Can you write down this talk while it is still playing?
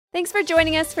Thanks for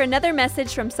joining us for another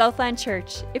message from Southland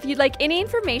Church. If you'd like any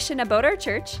information about our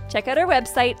church, check out our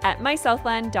website at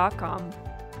mysouthland.com.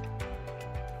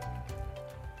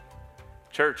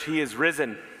 Church, He is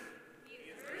risen.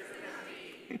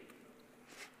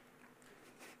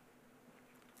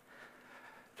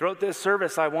 Throughout this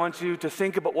service, I want you to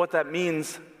think about what that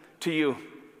means to you.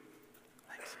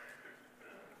 Thanks.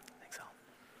 Thanks, Al.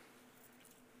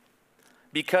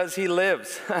 Because He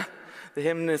lives. The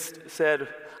hymnist said,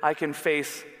 I can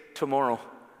face tomorrow.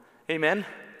 Amen?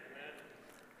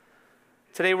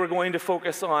 Today we're going to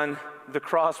focus on the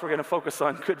cross. We're going to focus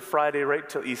on Good Friday right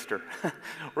till Easter.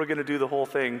 We're going to do the whole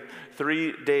thing,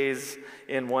 3 days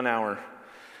in 1 hour.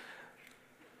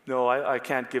 No, I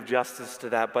can't give justice to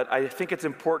that, but I think it's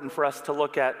important for us to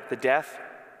look at the death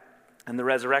and the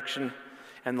resurrection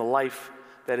and the life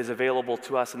that is available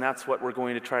to us, and that's what we're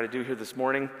going to try to do here this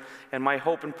morning. And my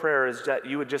hope and prayer is that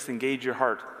you would just engage your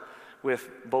heart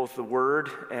with both the Word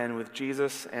and with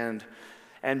Jesus and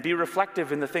be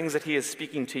reflective in the things that He is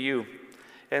speaking to you.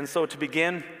 And so to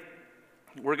begin,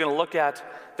 we're going to look at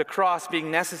the cross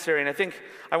being necessary. And I think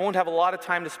I won't have a lot of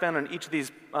time to spend on each of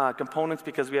these components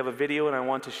because we have a video and I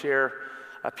want to share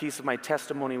a piece of my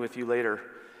testimony with you later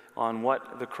on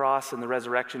what the cross and the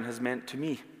resurrection has meant to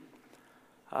me.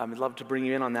 I'd love to bring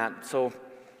you in on that.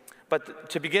 But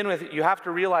to begin with, you have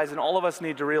to realize, and all of us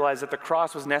need to realize, that the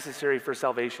cross was necessary for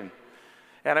salvation.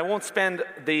 And I won't spend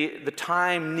the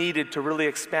time needed to really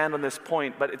expand on this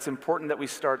point, but it's important that we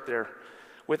start there.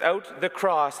 Without the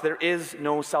cross, there is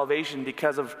no salvation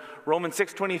because of Romans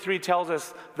 6:23 tells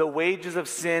us the wages of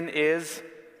sin is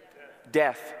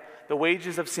death. The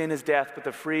wages of sin is death, but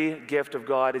the free gift of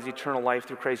God is eternal life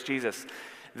through Christ Jesus.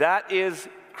 That is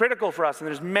critical for us, and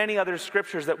there's many other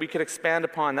scriptures that we could expand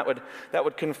upon that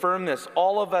would confirm this.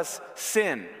 All of us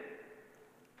sin.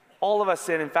 All of us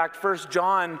sin. In fact, 1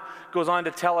 John goes on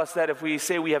to tell us that if we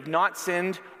say we have not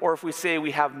sinned, or if we say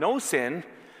we have no sin,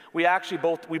 we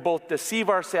both deceive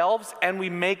ourselves and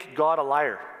we make God a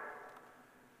liar.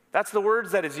 That's the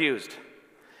words that is used.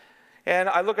 And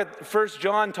I look at 1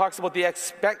 John talks about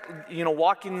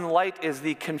walking in the light is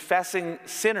the confessing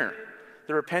sinner,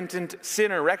 the repentant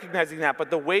sinner, recognizing that. But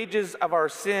the wages of our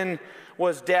sin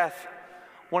was death.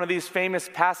 One of these famous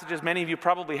passages, many of you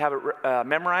probably have it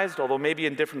memorized, although maybe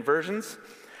in different versions.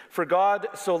 For God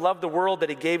so loved the world that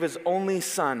He gave His only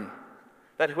Son,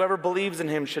 that whoever believes in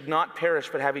Him should not perish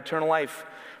but have eternal life.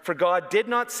 For God did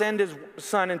not send His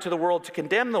Son into the world to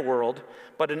condemn the world,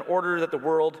 but in order that the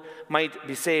world might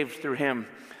be saved through Him.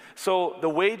 So the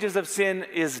wages of sin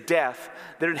is death.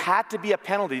 There had to be a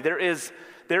penalty. There is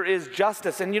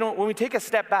justice. And when we take a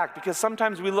step back, because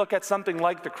sometimes we look at something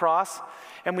like the cross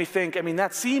and we think,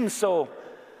 that seems so,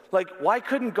 why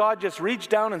couldn't God just reach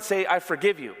down and say, I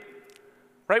forgive you?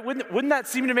 Right? Wouldn't that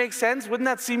seem to make sense? Wouldn't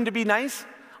that seem to be nice?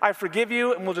 I forgive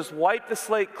you, and we'll just wipe the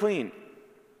slate clean.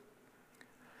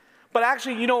 But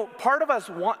actually, part of us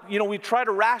we try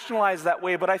to rationalize that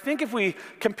way, but I think if we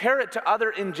compare it to other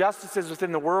injustices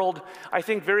within the world, I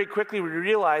think very quickly we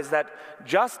realize that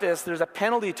justice, there's a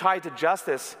penalty tied to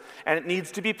justice, and it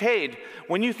needs to be paid.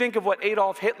 When you think of what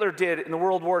Adolf Hitler did in the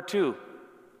World War II,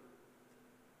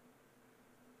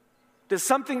 does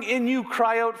something in you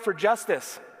cry out for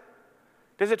justice?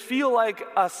 Does it feel like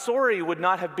a sorry would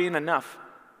not have been enough?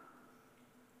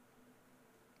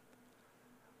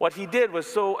 What he did was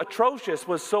so atrocious,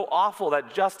 was so awful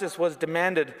that justice was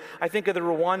demanded. I think of the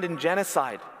Rwandan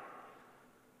genocide.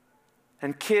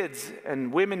 And kids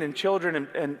and women and children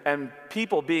and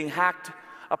people being hacked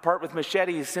apart with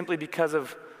machetes simply because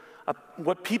of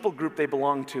what people group they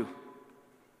belong to.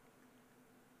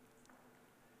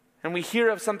 And we hear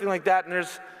of something like that, and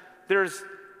there's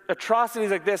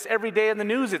atrocities like this every day in the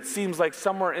news, it seems like,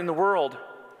 somewhere in the world.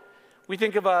 We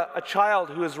think of a child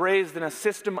who is raised in a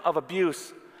system of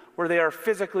abuse where they are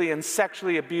physically and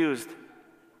sexually abused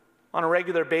on a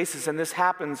regular basis, and this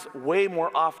happens way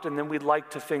more often than we'd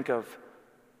like to think of.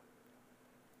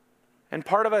 And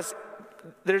part of us,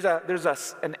 there's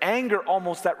an anger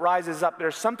almost that rises up.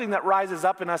 There's something that rises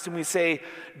up in us, and we say,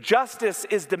 justice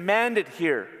is demanded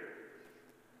here.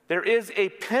 There is a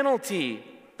penalty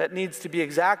that needs to be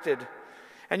exacted.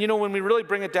 And when we really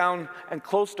bring it down and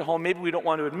close to home, maybe we don't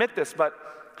want to admit this, but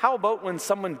how about when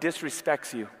someone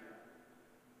disrespects you?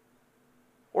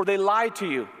 Or they lie to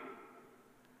you?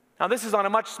 Now this is on a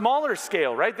much smaller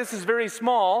scale, right? This is very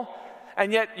small,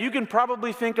 and yet you can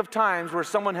probably think of times where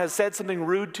someone has said something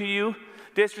rude to you,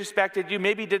 disrespected you,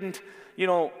 maybe didn't,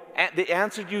 they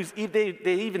answered you, they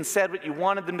even said what you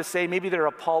wanted them to say, maybe their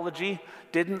apology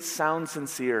didn't sound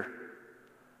sincere.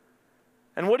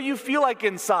 And what do you feel like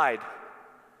inside?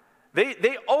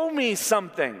 They owe me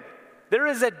something. There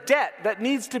is a debt that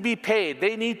needs to be paid.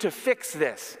 They need to fix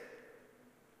this.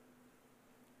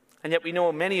 And yet we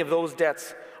know many of those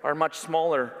debts are much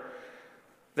smaller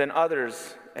than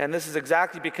others. And this is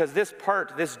exactly because this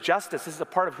justice, this is a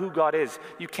part of who God is.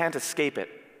 You can't escape it.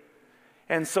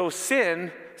 And so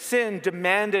sin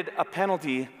demanded a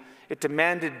penalty. It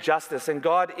demanded justice. And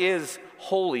God is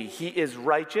holy. He is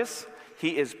righteous.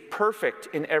 He is perfect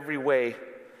in every way.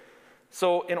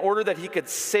 So in order that he could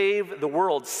save the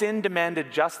world, sin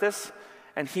demanded justice,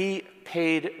 and he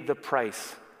paid the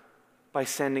price by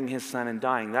sending his son and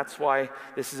dying. That's why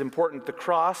this is important. The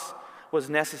cross was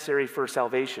necessary for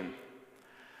salvation.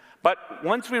 But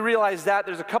once we realize that,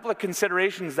 there's a couple of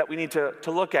considerations that we need to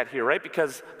look at here, right?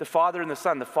 Because the Father and the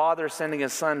Son, the Father sending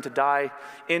his Son to die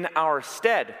in our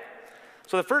stead.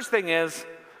 So the first thing is,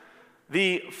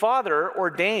 the Father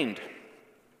ordained,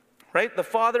 right? The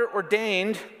Father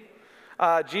ordained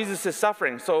Jesus'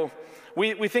 suffering. So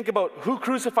we think about who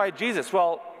crucified Jesus.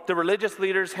 Well, the religious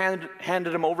leaders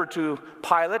handed him over to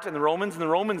Pilate and the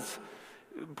Romans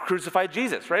crucified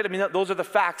Jesus, right? I mean, those are the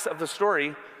facts of the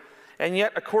story. And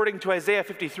yet, according to Isaiah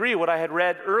 53, what I had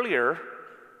read earlier,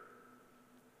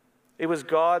 it was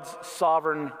God's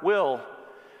sovereign will.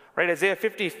 Right? Isaiah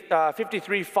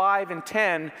 53, 5 and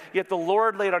 10, yet the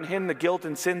Lord laid on him the guilt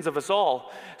and sins of us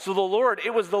all. So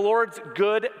it was the Lord's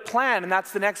good plan. And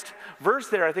that's the next verse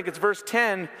there. I think it's verse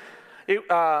 10. It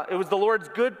was the Lord's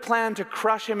good plan to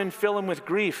crush him and fill him with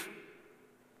grief.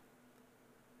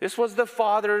 This was the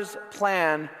Father's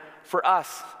plan for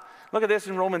us. Look at this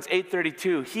in Romans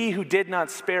 8:32. He who did not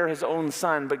spare his own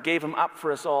son, but gave him up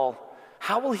for us all,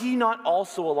 how will he not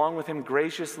also, along with him,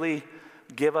 graciously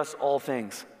give us all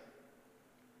things?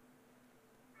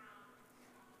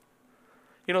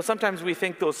 You know, sometimes we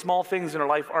think those small things in our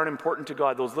life aren't important to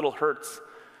God, those little hurts.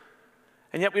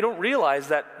 And yet we don't realize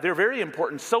that they're very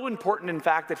important, so important, in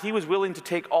fact, that he was willing to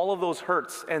take all of those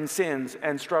hurts and sins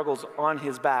and struggles on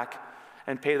his back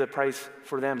and pay the price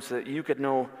for them so that you could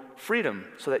know freedom,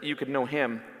 so that you could know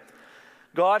him.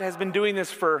 God has been doing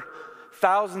this for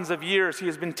thousands of years. He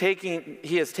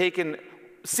has taken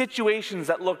situations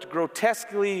that looked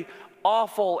grotesquely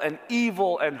awful and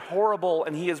evil and horrible,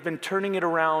 and he has been turning it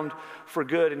around for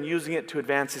good and using it to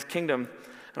advance his kingdom.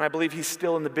 And I believe he's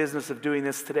still in the business of doing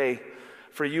this today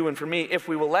for you and for me, if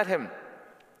we will let him.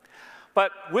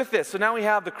 But with this, so now we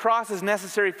have the cross is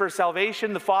necessary for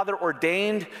salvation. The Father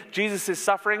ordained Jesus'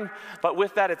 suffering. But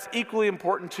with that, it's equally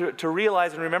important to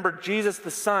realize and remember Jesus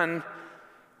the Son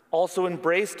also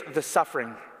embraced the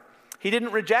suffering. He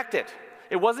didn't reject it.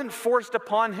 It wasn't forced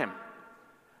upon him.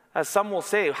 As some will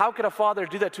say, how could a father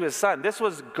do that to his son? This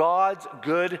was God's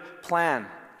good plan.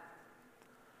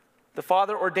 The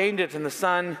Father ordained it and the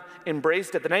Son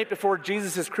embraced it. The night before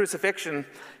Jesus' crucifixion,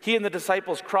 he and the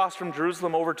disciples crossed from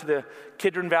Jerusalem over to the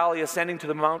Kidron Valley, ascending to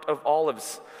the Mount of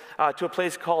Olives, to a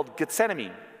place called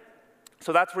Gethsemane.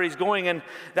 So that's where he's going, and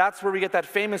that's where we get that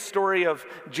famous story of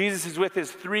Jesus is with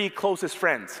his three closest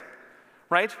friends,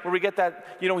 right? Where we get that,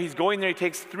 he's going there, he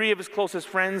takes three of his closest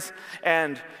friends,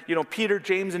 and, Peter,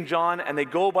 James, and John, and they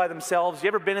go by themselves. You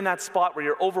ever been in that spot where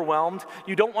you're overwhelmed?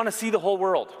 You don't want to see the whole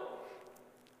world.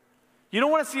 You don't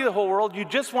want to see the whole world. You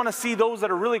just want to see those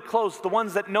that are really close, the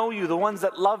ones that know you, the ones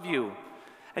that love you.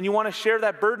 And you want to share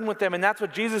that burden with them. And that's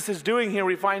what Jesus is doing here.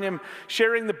 We find him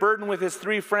sharing the burden with his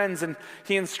three friends, and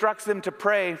he instructs them to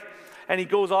pray. And he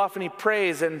goes off and he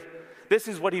prays. And this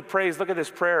is what he prays. Look at this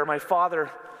prayer. My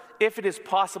Father, if it is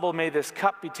possible, may this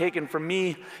cup be taken from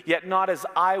me, yet not as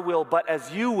I will, but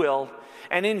as you will.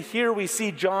 And in here we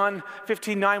see John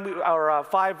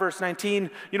 5 verse 19.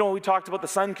 We talked about the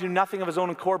Son can do nothing of his own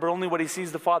accord, but only what he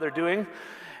sees the Father doing.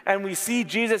 And we see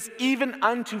Jesus even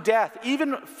unto death,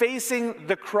 even facing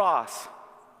the cross.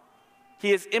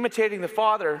 He is imitating the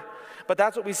Father, but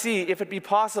that's what we see. If it be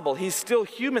possible, he's still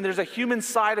human. There's a human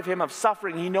side of him of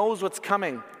suffering. He knows what's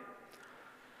coming.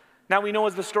 Now we know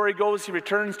as the story goes, he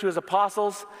returns to his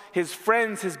apostles, his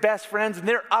friends, his best friends, and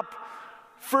they're up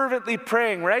fervently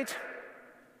praying, right?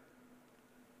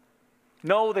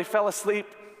 No, they fell asleep.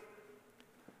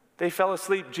 They fell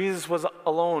asleep. Jesus was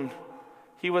alone.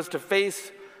 He was to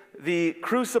face the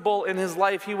crucible in his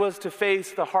life. He was to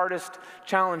face the hardest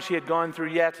challenge he had gone through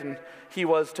yet, and he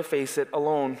was to face it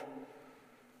alone.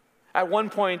 At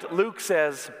one point, Luke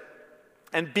says,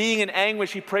 and being in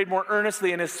anguish, he prayed more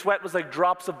earnestly, and his sweat was like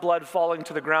drops of blood falling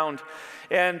to the ground.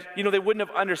 And, they wouldn't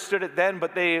have understood it then,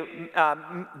 but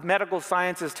medical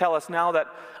sciences tell us now that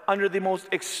under the most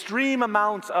extreme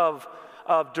amounts of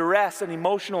duress and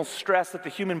emotional stress that the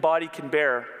human body can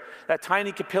bear, that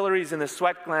tiny capillaries in the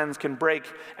sweat glands can break,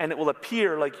 and it will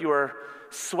appear like you are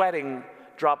sweating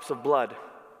drops of blood.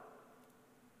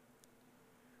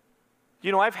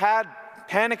 You know, I've had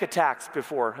panic attacks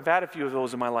before. I've had a few of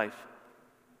those in my life.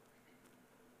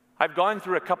 I've gone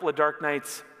through a couple of dark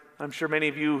nights. I'm sure many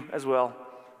of you as well.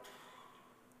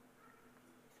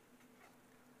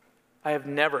 I have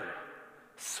never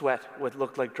sweat what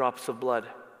looked like drops of blood.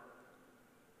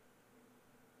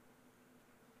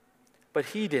 But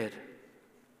he did.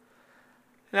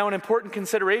 Now, an important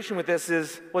consideration with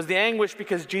this was the anguish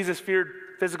because Jesus feared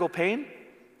physical pain?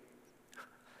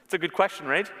 It's a good question,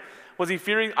 right? Was he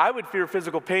fearing? I would fear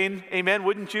physical pain. Amen,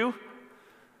 wouldn't you?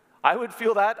 I would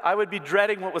feel that. I would be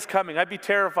dreading what was coming. I'd be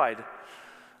terrified.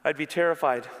 I'd be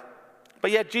terrified.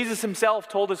 But yet Jesus himself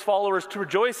told his followers to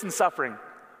rejoice in suffering.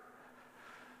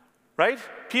 Right?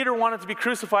 Peter wanted to be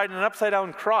crucified in an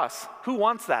upside-down cross. Who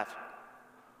wants that?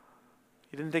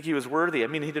 He didn't think he was worthy. I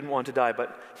mean, he didn't want to die,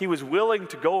 but he was willing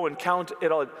to go and count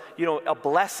it a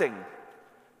blessing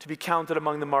to be counted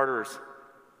among the martyrs.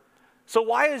 So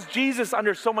why is Jesus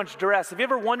under so much duress? Have you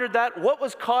ever wondered that? What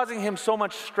was causing him so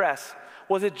much stress?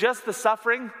 Was it just the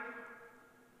suffering?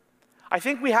 I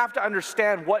think we have to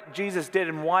understand what Jesus did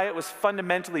and why it was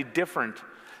fundamentally different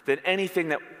than anything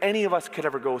that any of us could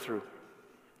ever go through.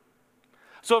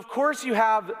 So of course you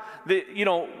have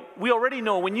we already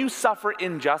know when you suffer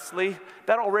unjustly,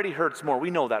 that already hurts more.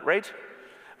 We know that, right?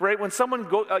 Right? When someone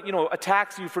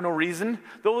attacks you for no reason,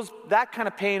 that kind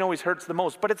of pain always hurts the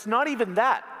most. But it's not even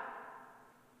that.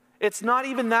 It's not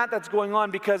even that that's going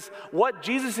on, because what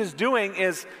Jesus is doing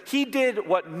is he did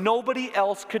what nobody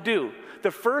else could do. The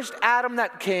first Adam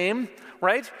that came,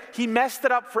 right? He messed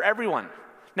it up for everyone.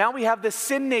 Now we have this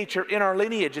sin nature in our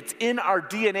lineage. It's in our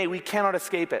DNA. We cannot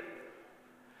escape it.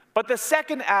 But the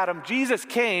second Adam, Jesus,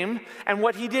 came, and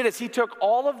what he did is he took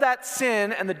all of that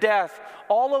sin and the death,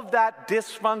 all of that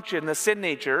dysfunction, the sin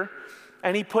nature,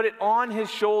 and he put it on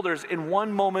his shoulders in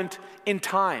one moment in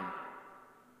time.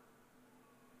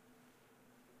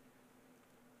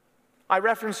 I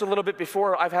referenced a little bit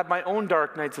before, I've had my own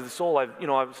dark nights of the soul. I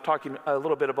was talking a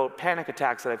little bit about panic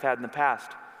attacks that I've had in the past.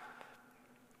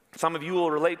 Some of you will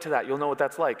relate to that. You'll know what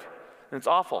that's like. And it's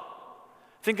awful.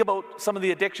 Think about some of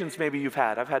the addictions maybe you've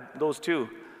had. I've had those too.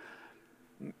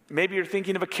 Maybe you're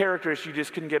thinking of a character issue you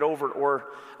just couldn't get over, or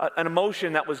an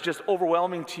emotion that was just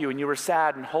overwhelming to you and you were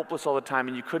sad and hopeless all the time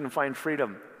and you couldn't find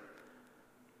freedom.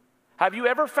 Have you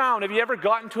ever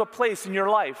gotten to a place in your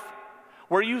life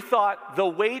where you thought the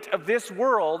weight of this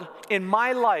world in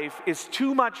my life is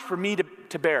too much for me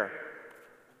to bear?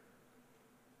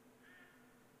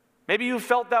 Maybe you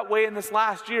felt that way in this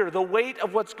last year. The weight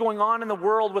of what's going on in the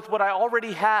world with what I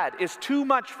already had is too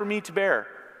much for me to bear.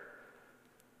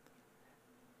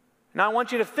 Now I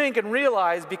want you to think and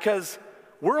realize, because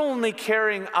we're only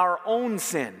carrying our own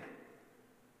sin.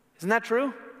 Isn't that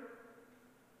true?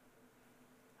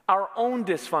 Our own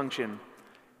dysfunction.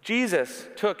 Jesus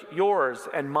took yours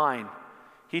and mine.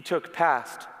 He took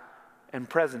past and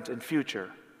present and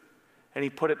future, and he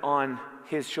put it on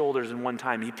his shoulders in one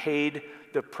time. He paid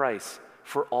the price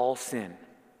for all sin,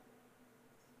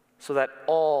 so that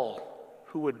all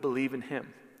who would believe in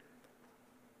him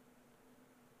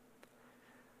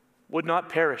would not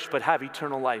perish but have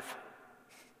eternal life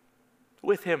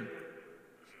with him.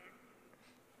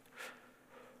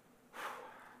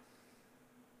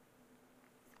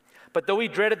 But though he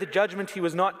dreaded the judgment, he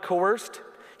was not coerced.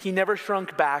 He never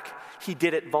shrunk back. He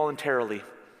did it voluntarily.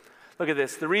 Look at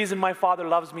this. The reason my Father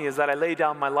loves me is that I lay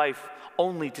down my life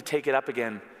only to take it up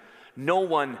again. No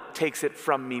one takes it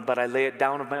from me, but I lay it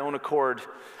down of my own accord.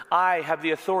 I have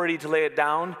the authority to lay it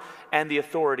down and the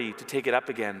authority to take it up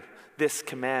again. This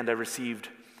command I received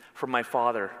from my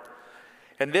Father.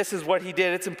 And this is what he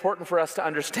did. It's important for us to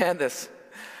understand this.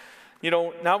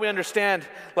 Now we understand,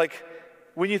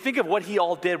 when you think of what he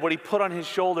all did, what he put on his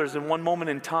shoulders in one moment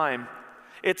in time,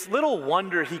 it's little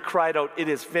wonder he cried out, "It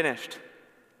is finished."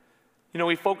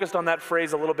 We focused on that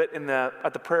phrase a little bit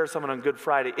at the prayer summit on Good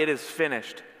Friday. It is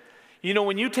finished.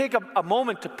 When you take a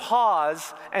moment to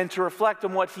pause and to reflect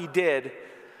on what he did,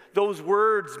 those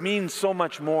words mean so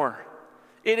much more.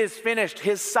 It is finished.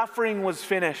 His suffering was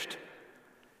finished.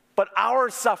 But our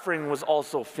suffering was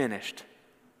also finished.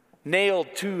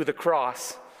 Nailed to the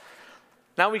cross.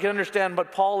 Now we can understand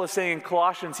what Paul is saying in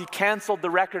Colossians. He canceled the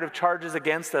record of charges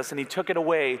against us and he took it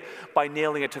away by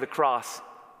nailing it to the cross.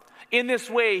 In this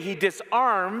way, he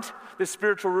disarmed the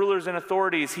spiritual rulers and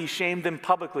authorities. He shamed them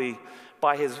publicly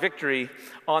by his victory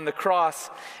on the cross.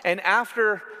 And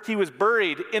after he was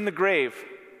buried in the grave,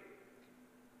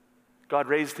 God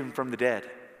raised him from the dead.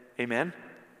 Amen?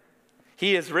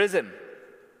 He is risen.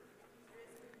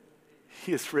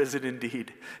 He is risen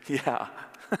indeed. Yeah.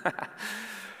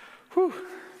 Whew.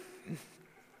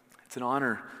 It's an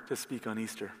honor to speak on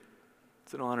Easter.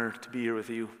 It's an honor to be here with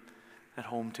you. at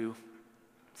home too.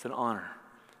 It's an honor.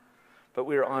 But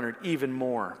we are honored even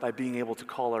more by being able to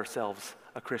call ourselves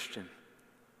a Christian,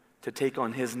 to take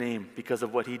on his name because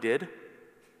of what he did.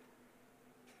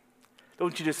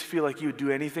 Don't you just feel like you would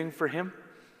do anything for him?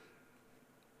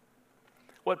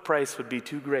 What price would be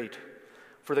too great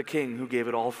for the King who gave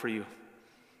it all for you?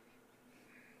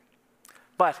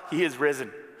 But he is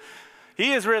risen.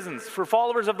 He is risen. For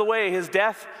followers of the way, his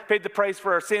death paid the price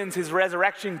for our sins. His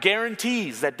resurrection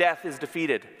guarantees that death is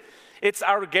defeated. It's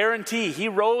our guarantee. He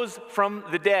rose from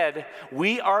the dead.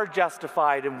 We are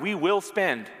justified, and we will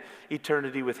spend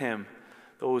eternity with him,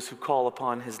 those who call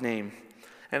upon his name.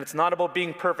 And it's not about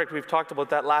being perfect. We've talked about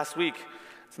that last week.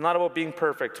 It's not about being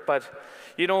perfect. But,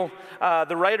 you know,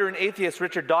 the writer and atheist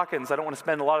Richard Dawkins, I don't want to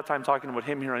spend a lot of time talking about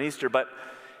him here on Easter, but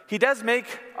he does make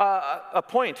a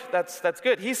point that's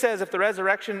good. He says if the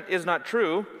resurrection is not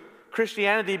true,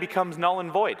 Christianity becomes null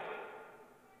and void.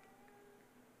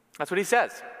 That's what he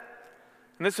says.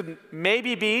 And this would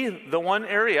maybe be the one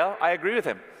area I agree with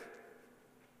him.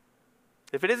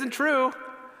 If it isn't true,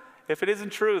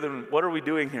 then what are we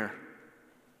doing here?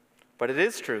 But it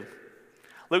is true.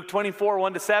 Luke 24,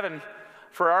 1-7,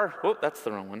 that's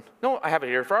the wrong one. No, I have it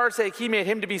here. For our sake, he made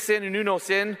him to be sin who knew no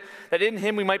sin, that in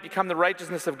him we might become the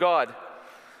righteousness of God.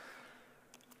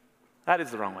 That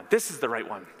is the wrong one. This is the right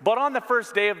one. But on the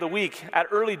first day of the week, at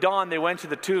early dawn, they went to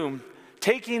the tomb,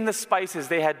 taking the spices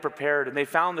they had prepared, and they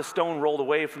found the stone rolled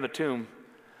away from the tomb.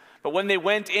 But when they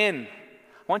went in,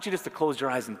 I want you just to close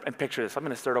your eyes and picture this. I'm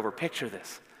going to start over. Picture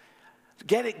this.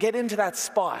 Get into that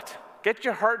spot. Get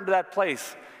your heart into that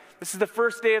place. This is the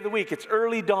first day of the week. It's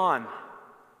early dawn.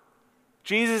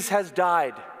 Jesus has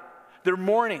died. They're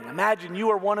mourning. Imagine you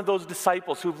are one of those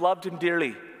disciples who've loved him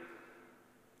dearly.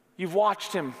 You've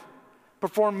watched him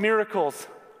perform miracles,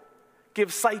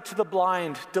 give sight to the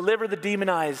blind, deliver the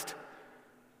demonized,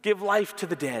 give life to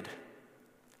the dead.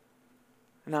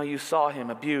 And now you saw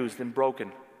him abused and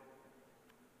broken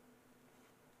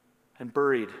and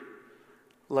buried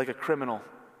like a criminal.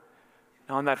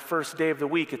 Now on that first day of the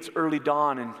week, it's early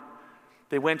dawn, and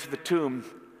they went to the tomb,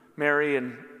 Mary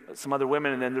and some other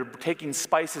women, and then they're taking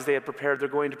spices they had prepared. They're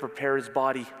going to prepare his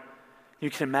body. You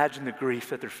can imagine the grief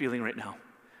that they're feeling right now.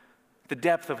 The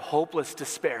depth of hopeless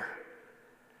despair.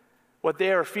 What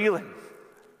they are feeling.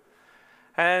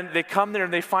 And they come there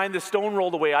and they find the stone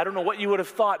rolled away. I don't know what you would have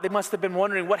thought. They must have been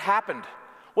wondering what happened.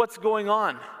 What's going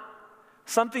on?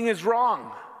 Something is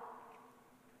wrong.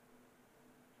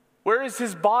 Where is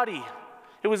his body?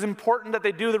 It was important that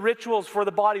they do the rituals for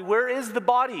the body. Where is the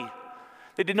body?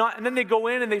 They did not, and then they go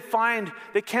in and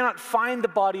they cannot find the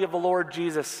body of the Lord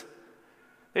Jesus.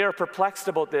 They are perplexed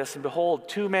about this, and behold,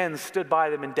 two men stood by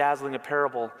them in dazzling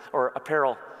apparel.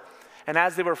 And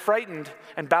as they were frightened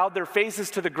and bowed their faces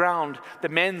to the ground, the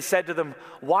men said to them,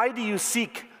 "Why do you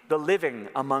seek the living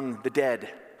among the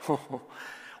dead?"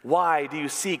 Why do you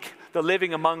seek the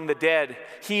living among the dead?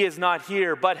 He is not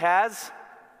here, but has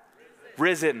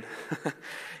risen.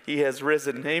 He has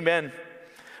risen. Amen.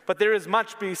 But there is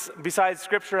much besides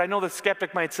Scripture. I know the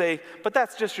skeptic might say, but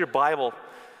that's just your Bible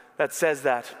that says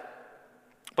that.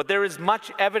 But there is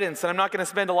much evidence, and I'm not going to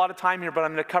spend a lot of time here, but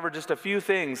I'm going to cover just a few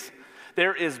things.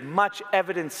 There is much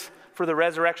evidence for the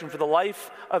resurrection, for the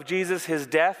life of Jesus, his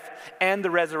death, and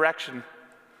the resurrection.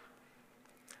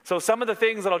 So some of the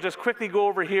things that I'll just quickly go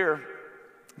over here.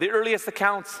 The earliest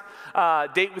accounts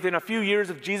date within a few years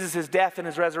of Jesus' death and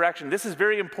his resurrection. This is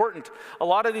very important. A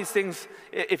lot of these things,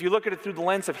 if you look at it through the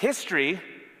lens of history,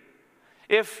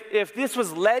 if this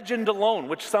was legend alone,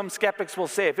 which some skeptics will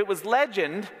say, if it was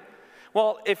legend,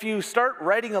 well, if you start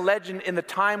writing a legend in the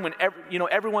time when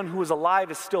everyone who was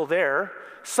alive is still there,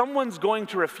 someone's going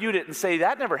to refute it and say,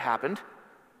 that never happened.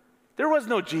 There was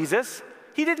no Jesus.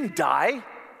 He didn't die.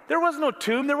 There was no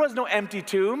tomb. There was no empty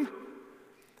tomb.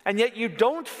 And yet you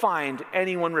don't find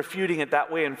anyone refuting it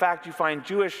that way. In fact, you find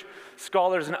Jewish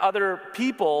scholars and other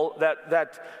people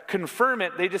that confirm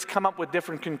it. They just come up with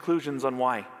different conclusions on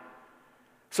why.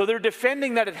 So they're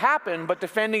defending that it happened, but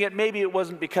defending it maybe it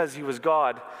wasn't because he was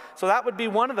God. So that would be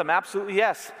one of them, absolutely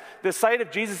yes. The site of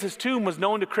Jesus' tomb was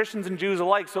known to Christians and Jews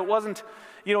alike. So it wasn't,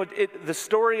 the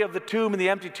story of the tomb and the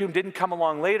empty tomb didn't come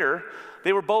along later.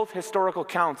 They were both historical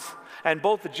counts. And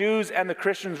both the Jews and the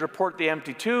Christians report the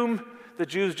empty tomb. The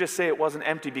Jews just say it wasn't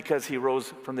empty because he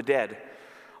rose from the dead.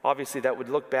 Obviously, that would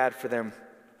look bad for them.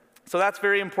 So that's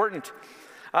very important.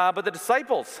 But the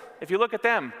disciples, if you look at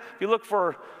them, if you look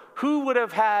for who would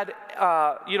have had,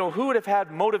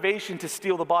 motivation to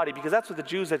steal the body, because that's what the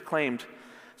Jews had claimed.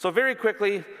 So very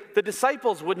quickly, the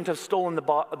disciples wouldn't have stolen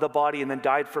the body and then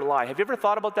died for a lie. Have you ever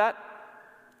thought about that?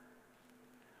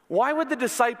 Why would the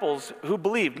disciples who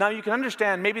believed, now you can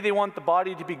understand, maybe they want the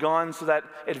body to be gone so that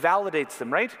it validates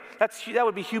them, right? That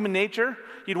would be human nature.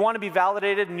 You'd want to be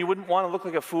validated and you wouldn't want to look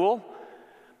like a fool.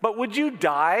 But would you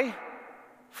die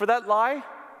for that lie?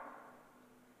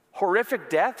 Horrific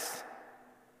deaths?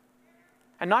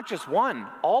 And not just one,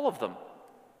 all of them.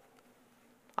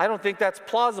 I don't think that's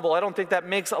plausible. I don't think that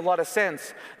makes a lot of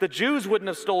sense. The Jews wouldn't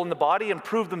have stolen the body and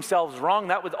proved themselves wrong.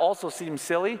 That would also seem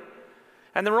silly.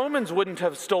 And the Romans wouldn't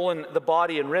have stolen the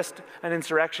body and risked an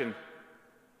insurrection.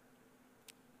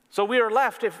 So we are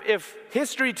left, if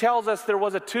history tells us there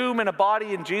was a tomb and a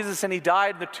body in Jesus and he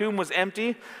died, the tomb was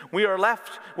empty, we are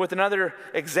left with another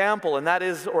example, and that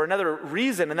is, or another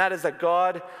reason, and that is that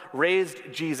God raised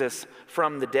Jesus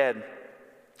from the dead.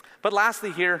 But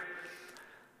lastly here,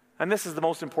 and this is the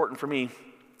most important for me,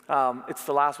 it's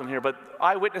the last one here, but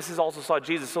eyewitnesses also saw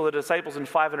Jesus. So the disciples and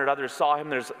 500 others saw him.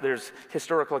 There's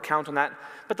historical account on that.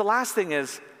 But the last thing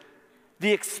is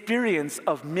the experience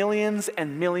of millions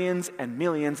and millions and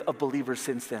millions of believers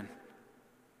since then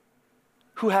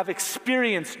who have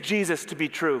experienced Jesus to be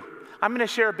true. I'm going to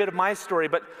share a bit of my story,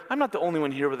 but I'm not the only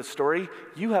one here with a story.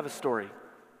 You have a story.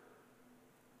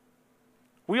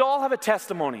 We all have a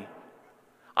testimony.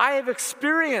 I have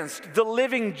experienced the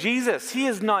living Jesus. He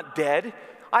is not dead.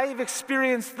 I have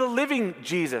experienced the living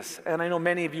Jesus, and I know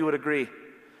many of you would agree.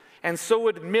 And so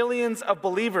would millions of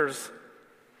believers.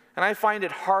 And I find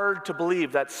it hard to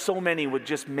believe that so many would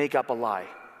just make up a lie.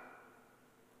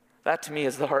 That to me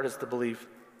is the hardest to believe.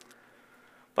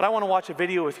 But I want to watch a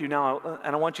video with you now,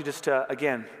 and I want you just to,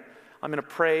 again, I'm going to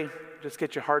pray, just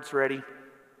get your hearts ready.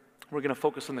 We're going to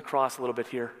focus on the cross a little bit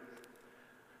here.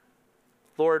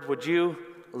 Lord, would you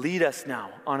lead us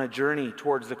now on a journey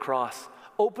towards the cross?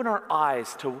 Open our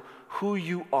eyes to who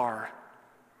you are.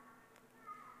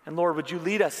 And Lord, would you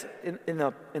lead us in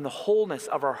the wholeness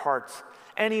of our hearts?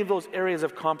 Any of those areas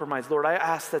of compromise, Lord, I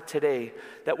ask that today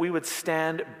that we would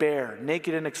stand bare,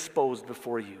 naked and exposed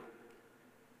before you.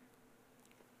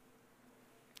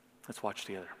 Let's watch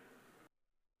together.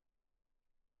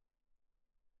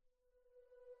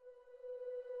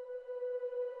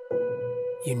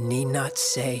 You need not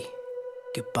say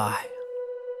goodbye.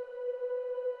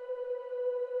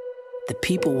 The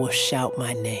people will shout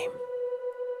my name.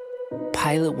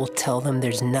 Pilate will tell them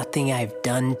there's nothing I've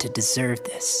done to deserve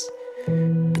this,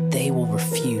 but they will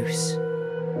refuse.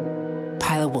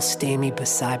 Pilate will stand me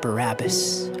beside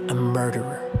Barabbas, a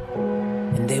murderer,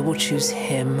 and they will choose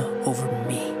him over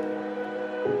me.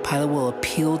 Pilate will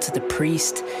appeal to the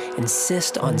priest,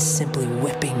 insist on simply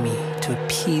whipping me to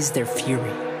appease their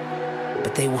fury,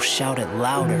 but they will shout it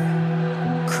louder,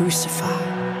 crucify,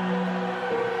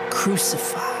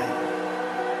 crucify.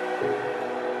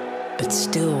 But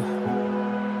still,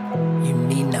 you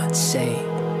need not say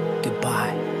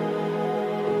goodbye.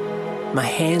 My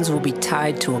hands will be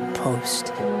tied to a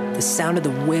post. The sound of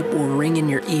the whip will ring in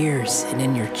your ears and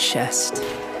in your chest.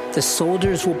 The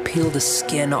soldiers will peel the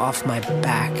skin off my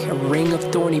back. A ring of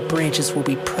thorny branches will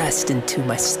be pressed into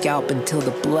my scalp until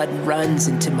the blood runs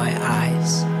into my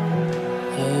eyes.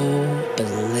 Oh, but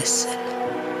listen.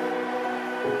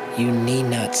 You need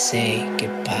not say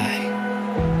goodbye.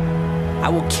 I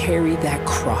will carry that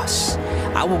cross.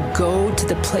 I will go to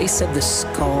the place of the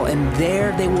skull, and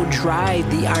there they will drive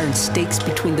the iron stakes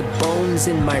between the bones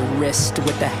in my wrist.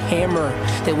 With a hammer,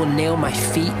 they will nail my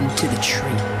feet into the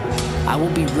tree. I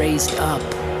will be raised up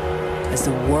as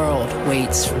the world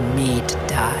waits for me to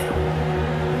die.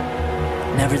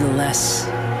 Nevertheless,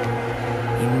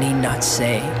 you need not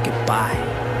say goodbye.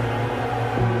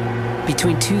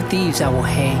 Between two thieves I will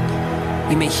hang.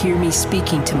 You may hear me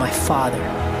speaking to my Father,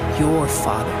 your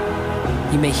Father.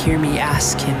 You may hear me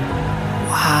ask him,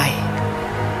 why?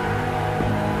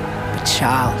 But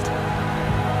child,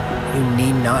 you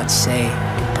need not say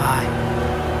goodbye.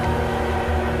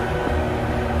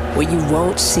 What you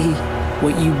won't see,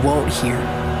 what you won't hear,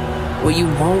 what you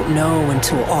won't know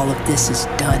until all of this is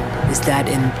done, is that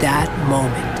in that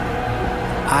moment,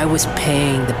 I was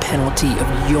paying the penalty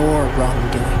of your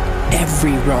wrongdoing.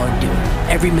 Every wrongdoing,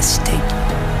 every mistake,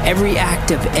 every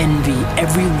act of envy,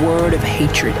 every word of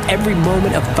hatred, every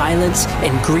moment of violence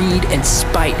and greed and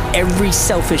spite, every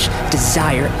selfish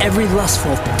desire, every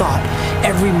lustful thought,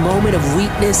 every moment of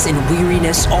weakness and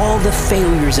weariness, all the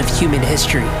failures of human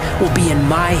history will be in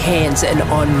my hands and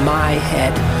on my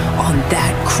head. On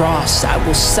that cross, I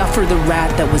will suffer the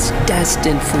wrath that was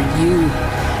destined for you.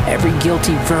 Every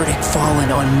guilty verdict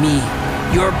fallen on me.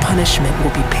 Your punishment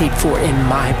will be paid for in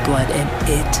my blood, and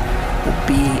it will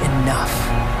be enough.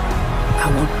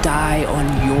 I will die on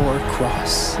your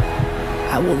cross.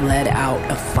 I will let out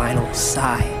a final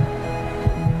sigh.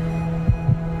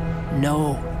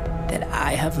 Know that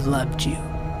I have loved you,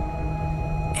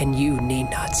 and you need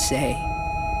not say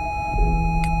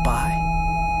goodbye.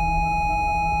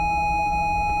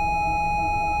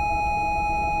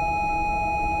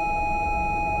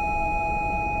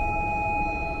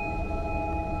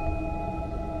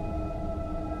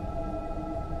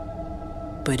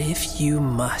 But if you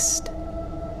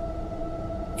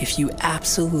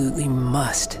absolutely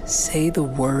must say the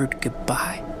word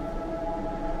goodbye,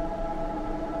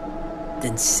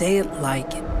 then say it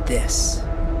like this.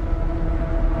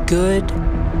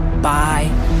 Goodbye,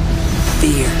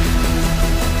 fear.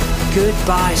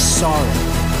 Goodbye, sorrow.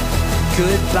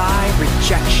 Goodbye,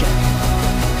 rejection.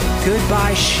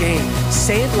 Goodbye, shame.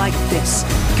 Say it like this.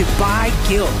 Goodbye,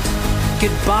 guilt.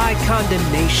 Goodbye,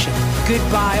 condemnation.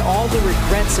 Goodbye, all the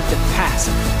regrets of the past.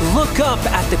 Look up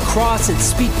at the cross and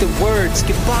speak the words.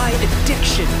 Goodbye,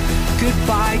 addiction.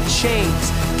 Goodbye,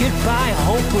 chains. Goodbye,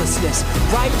 hopelessness.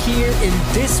 Right here in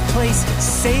this place,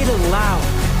 say it aloud.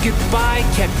 Goodbye,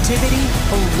 captivity.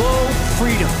 Hello,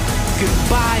 freedom.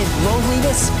 Goodbye,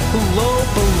 loneliness. Hello,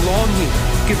 belonging.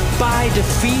 Goodbye,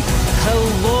 defeat.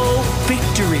 Hello,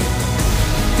 victory.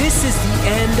 This is the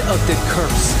end of the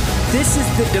curse. This is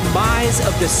the demise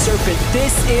of the serpent.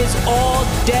 This is all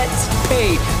debts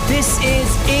paid.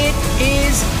 It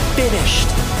is finished.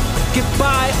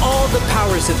 Goodbye all the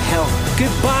powers of hell.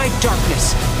 Goodbye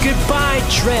darkness. Goodbye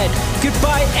dread.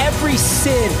 Goodbye every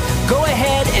sin. Go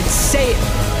ahead and say it.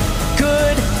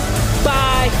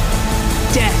 Goodbye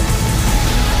death.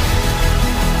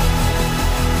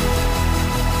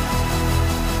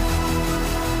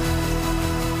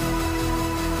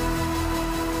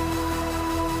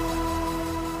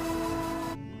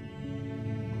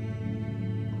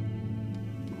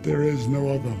 There is no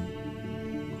other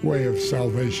way of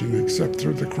salvation except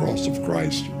through the cross of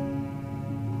Christ.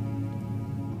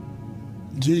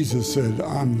 Jesus said,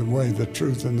 I'm the way, the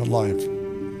truth, and the life.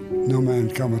 No man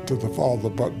cometh to the Father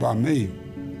but by me.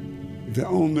 The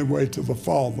only way to the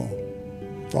Father,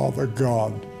 Father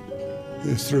God,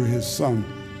 is through his Son,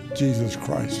 Jesus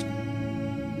Christ.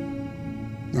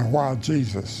 Now why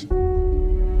Jesus?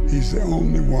 He's the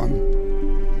only one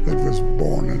that was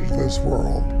born into this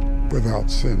world without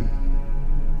sin.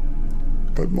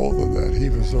 But more than that, he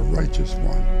was the righteous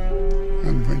one.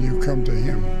 And when you come to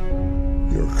him,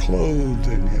 you're clothed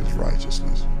in his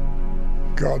righteousness.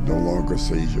 God no longer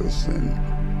sees your sin.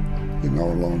 He no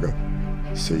longer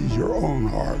sees your own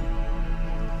heart.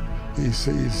 He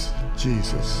sees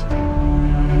Jesus.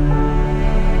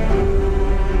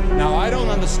 Now, I don't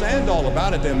understand all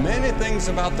about it. There are many things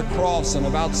about the cross and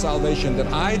about salvation that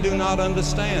I do not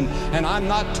understand, and I'm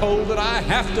not told that I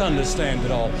have to understand it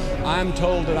all. I'm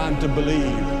told that I'm to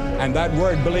believe, and that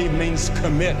word believe means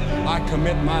commit. I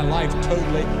commit my life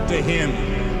totally to him.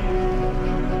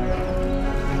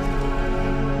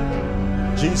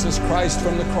 Jesus Christ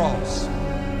from the cross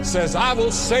says, I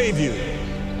will save you.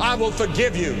 I will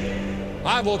forgive you.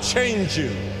 I will change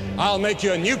you. I'll make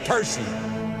you a new person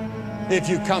if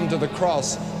you come to the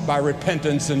cross by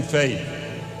repentance and faith.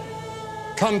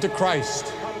 Come to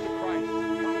Christ.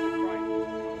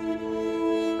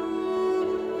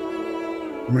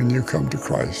 When you come to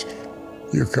Christ,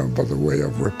 you come by the way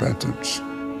of repentance.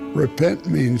 Repent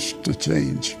means to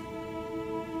change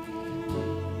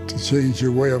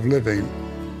your way of living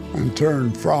and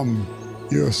turn from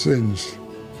your sins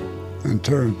and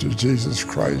turn to Jesus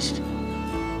Christ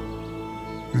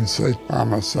and say,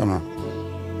 I'm a sinner.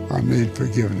 I need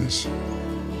forgiveness.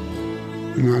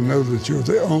 And I know that you're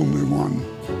the only one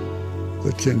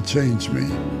that can change me.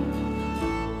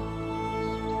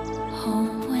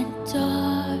 Home went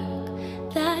dark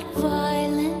that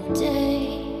violent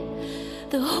day.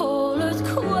 The whole earth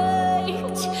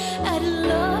quaked at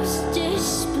love's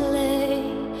display.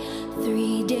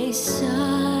 3 days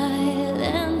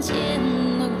silent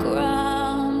in the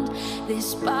ground.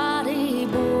 This body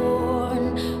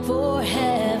born for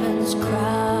heaven's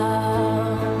crown.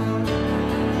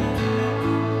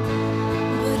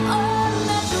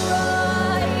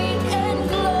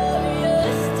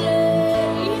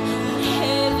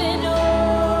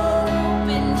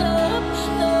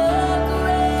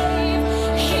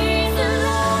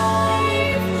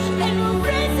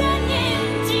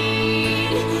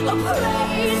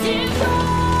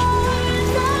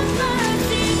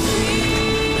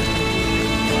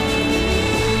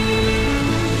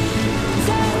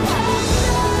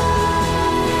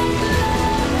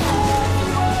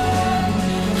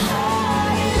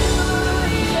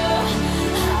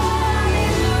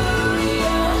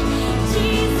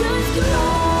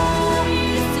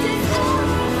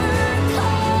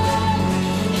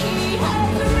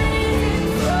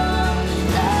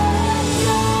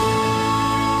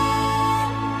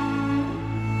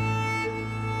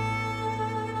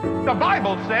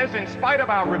 says, in spite of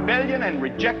our rebellion and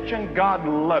rejection, God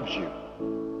loves you.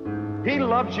 He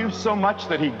loves you so much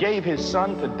that he gave his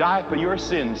son to die for your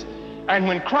sins. And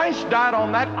when Christ died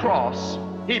on that cross,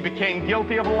 he became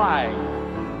guilty of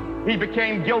lying. He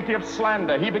became guilty of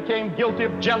slander. He became guilty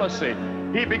of jealousy.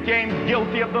 He became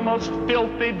guilty of the most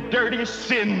filthy, dirty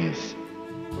sins.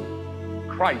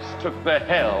 Christ took the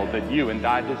hell that you and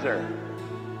I deserve.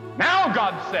 Now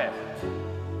God said,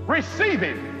 receive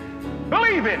him,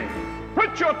 believe in him,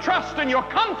 put your trust and your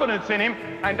confidence in him,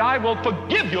 and I will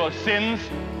forgive your sins,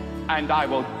 and I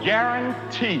will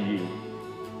guarantee you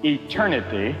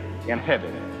eternity in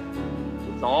heaven.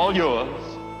 It's all yours,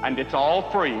 and it's all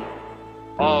free.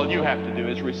 All you have to do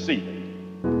is receive it.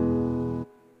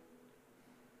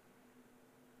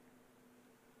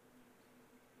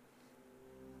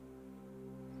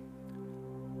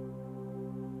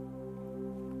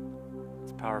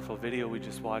 It's a powerful video we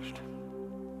just watched.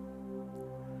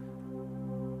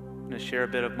 I'm going to share a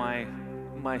bit of my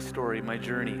story, my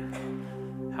journey,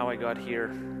 how I got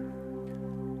here.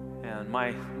 And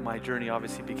my journey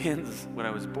obviously begins when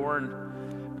I was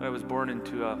born, but I was born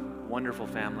into a wonderful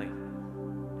family.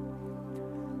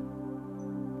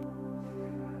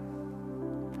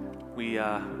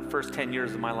 First 10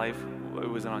 years of my life, it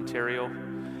was in Ontario,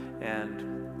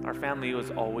 and our family was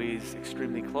always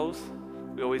extremely close.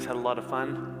 We always had a lot of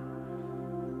fun,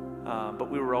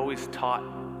 but we were always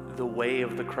taught the way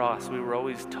of the cross. We were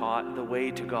always taught the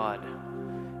way to God.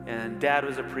 And Dad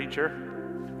was a preacher.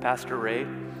 Pastor Ray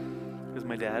was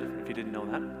my dad, if you didn't know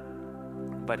that.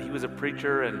 But he was a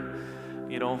preacher,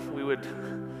 and you know, we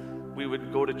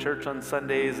would go to church on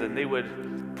Sundays, and they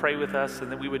would pray with us,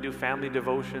 and then we would do family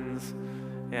devotions.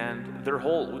 And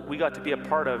we got to be a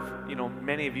part of, you know,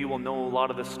 many of you will know a lot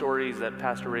of the stories that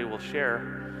Pastor Ray will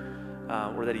share,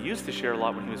 or that he used to share a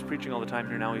lot when he was preaching all the time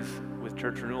here. Now he's with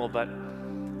Church Renewal, but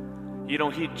you know,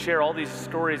 he'd share all these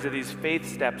stories of these faith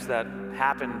steps that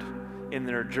happened in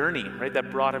their journey, right?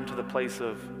 That brought him to the place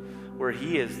of where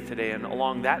he is today. And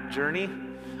along that journey,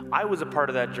 I was a part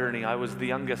of that journey. I was the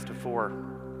youngest of 4.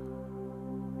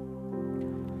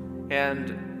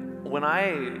 And when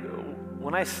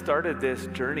I started this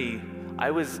journey,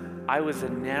 I was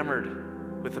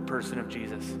enamored with the person of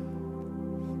Jesus.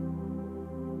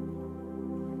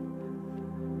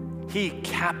 He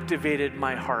captivated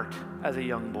my heart as a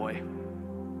young boy.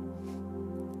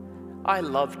 I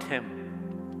loved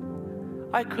him.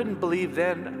 I couldn't believe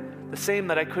then, the same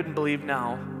that I couldn't believe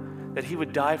now, that he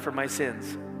would die for my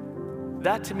sins.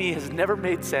 That to me has never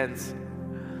made sense.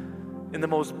 In the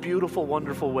most beautiful,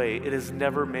 wonderful way, it has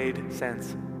never made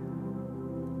sense.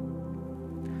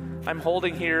 I'm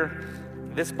holding here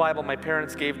this Bible my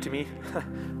parents gave to me.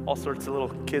 All sorts of little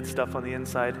kid stuff on the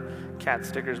inside. Cat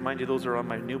stickers. Mind you, those are on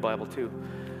my new Bible too.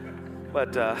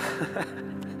 But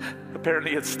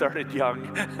apparently it started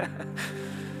young.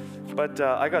 But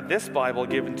I got this Bible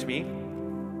given to me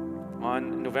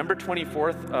on November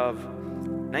 24th of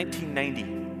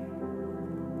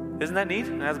 1990. Isn't that neat?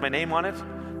 It has my name on it.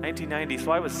 1990.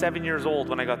 So I was 7 years old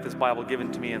when I got this Bible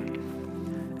given to me.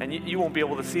 And you won't be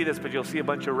able to see this, but you'll see a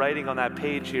bunch of writing on that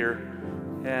page here.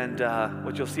 And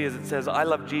what you'll see is it says, I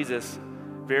love Jesus,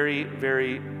 very,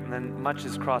 very, and then much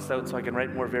is crossed out so I can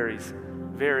write more veries.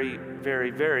 Very,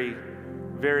 very, very,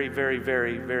 very, very,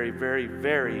 very, very, very,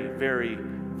 very, very,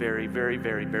 very, very,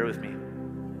 very, bear with me.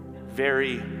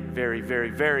 Very, very, very,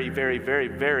 very, very, very,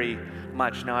 very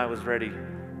much. Now I was ready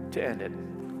to end it.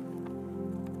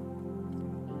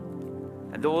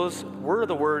 And those were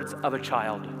the words of a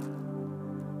child.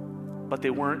 But they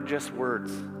weren't just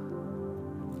words.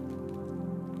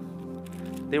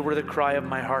 They were the cry of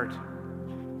my heart.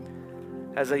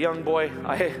 As a young boy,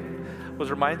 I was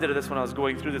reminded of this when I was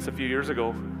going through this a few years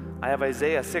ago. I have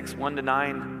Isaiah 6,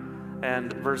 1-9,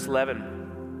 and verse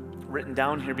 11 written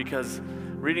down here because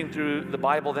reading through the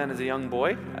Bible then as a young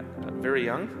boy, very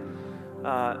young,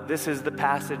 this is the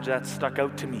passage that stuck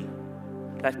out to me,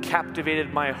 that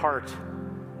captivated my heart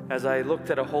as I looked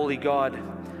at a holy God.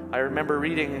 I remember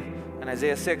reading in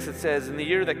Isaiah 6, it says, in the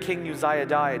year that King Uzziah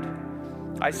died,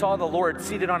 I saw the Lord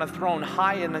seated on a throne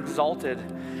high and exalted,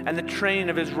 and the train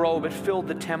of his robe had filled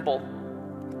the temple.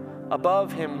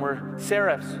 Above him were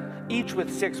seraphs, each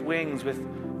with 6 wings.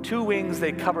 With 2 wings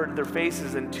they covered their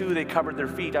faces, and 2 they covered their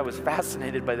feet. I was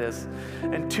fascinated by this.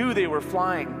 And 2 they were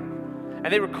flying,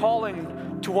 and they were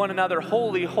calling to one another,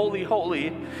 holy, holy,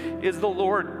 holy is the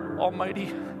Lord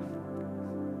Almighty.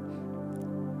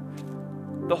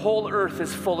 The whole earth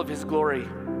is full of his glory.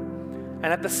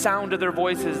 And at the sound of their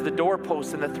voices, the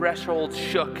doorposts and the thresholds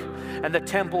shook, and the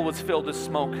temple was filled with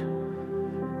smoke.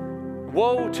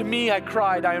 Woe to me, I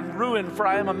cried, I am ruined, for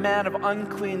I am a man of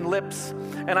unclean lips,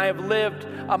 and I have lived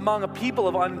among a people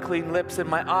of unclean lips, and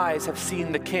my eyes have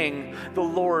seen the King, the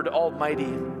Lord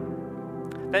Almighty.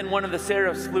 Then one of the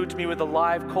seraphs flew to me with a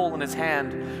live coal in his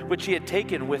hand, which he had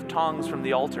taken with tongs from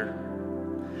the altar.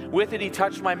 With it he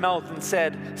touched my mouth and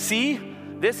said, "See,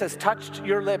 this has touched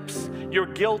your lips. Your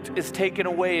guilt is taken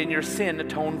away and your sin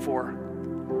atoned for."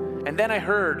 And then I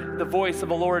heard the voice of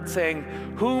the Lord saying,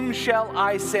 "Whom shall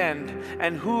I send,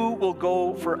 and who will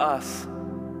go for us?"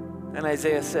 And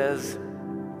Isaiah says,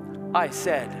 "I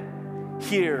said,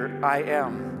 here I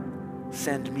am,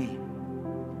 send me."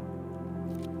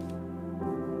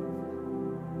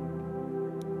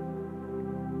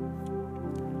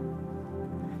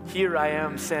 Here I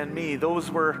am, send me.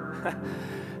 Those were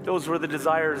the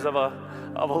desires of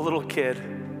a little kid.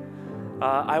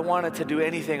 I wanted to do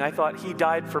anything. I thought he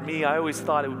died for me. I always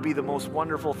thought it would be the most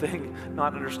wonderful thing,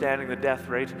 not understanding the death,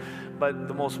 right? But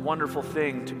the most wonderful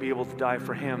thing to be able to die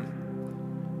for him.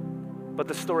 But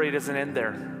the story doesn't end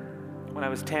there. When I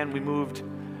was 10, we moved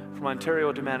from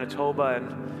Ontario to Manitoba,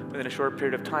 and within a short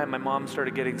period of time, my mom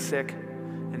started getting sick,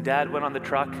 and Dad went on the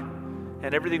truck,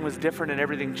 and everything was different and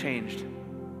everything changed.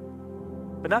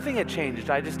 But nothing had changed.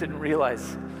 I just didn't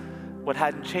realize. What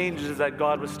hadn't changed is that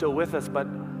God was still with us, but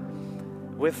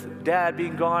with Dad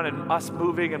being gone and us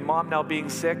moving and Mom now being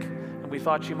sick, and we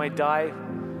thought she might die,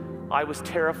 I was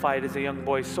terrified as a young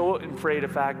boy, so afraid. In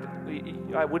fact,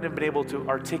 I wouldn't have been able to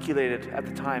articulate it at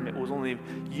the time. It was only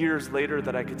years later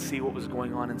that I could see what was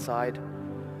going on inside.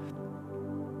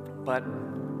 But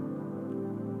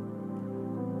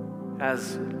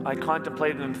as I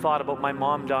contemplated and thought about my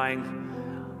mom dying,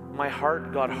 my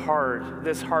heart got hard.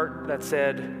 This heart that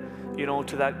said,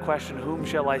 to that question, whom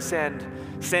shall I send?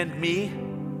 Send me?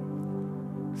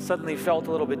 Suddenly felt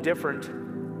a little bit different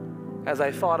as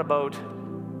I thought about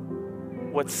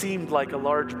what seemed like a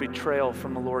large betrayal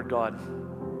from the Lord God.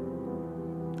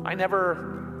 I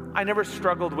never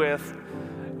struggled with,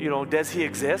 does he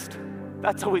exist?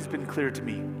 That's always been clear to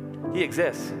me. He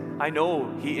exists. I know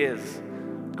he is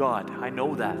God. I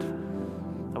know that.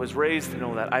 I was raised to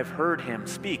know that. I've heard him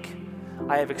speak.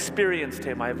 I have experienced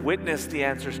him. I have witnessed the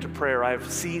answers to prayer. I have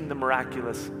seen the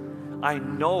miraculous. I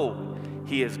know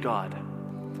he is God.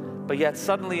 But yet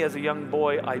suddenly as a young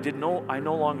boy, I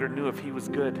no longer knew if he was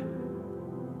good.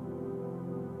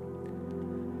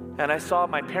 And I saw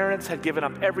my parents had given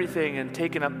up everything and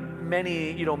taken up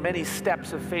many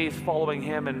steps of faith following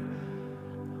him, and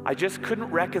I just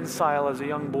couldn't reconcile as a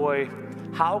young boy,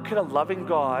 how could a loving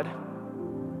God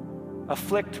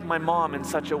afflict my mom in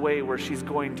such a way where she's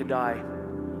going to die?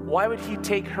 Why would he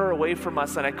take her away from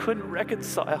us? And I couldn't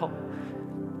reconcile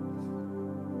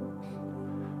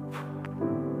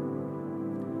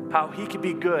how he could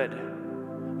be good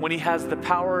when he has the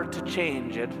power to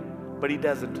change it, but he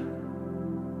doesn't.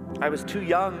 I was too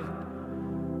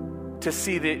young to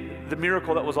see the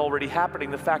miracle that was already happening,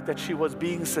 the fact that she was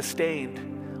being sustained.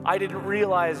 I didn't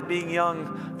realize, being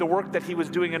young, the work that he was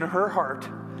doing in her heart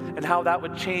and how that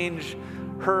would change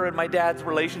her and my dad's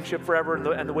relationship forever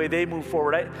and the way they move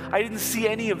forward. I didn't see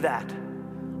any of that.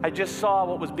 I just saw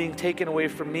what was being taken away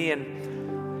from me,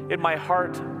 and in my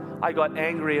heart, I got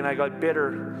angry and I got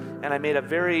bitter, and I made a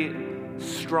very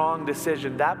strong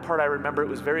decision. That part I remember, it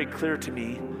was very clear to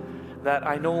me that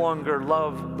I no longer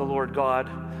love the Lord God.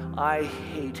 I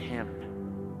hate him.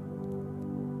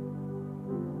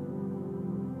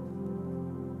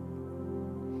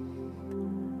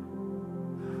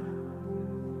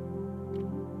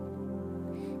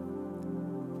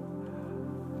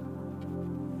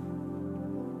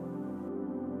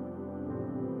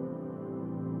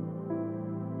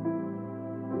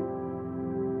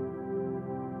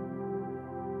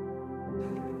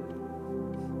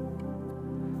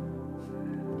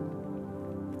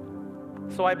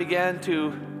 So I began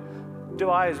to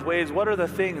devise ways. What are the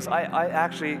things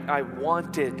I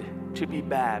wanted to be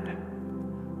bad?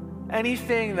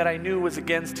 Anything that I knew was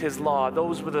against his law,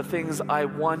 those were the things I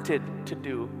wanted to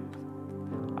do.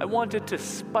 I wanted to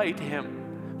spite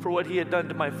him for what he had done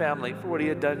to my family, for what he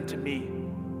had done to me.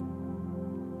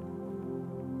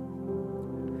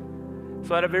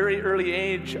 So at a very early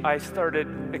age, I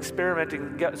started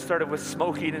experimenting, started with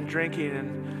smoking and drinking,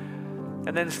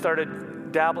 and then started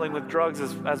dabbling with drugs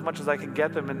as much as I could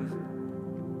get them, and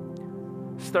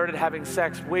started having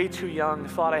sex way too young,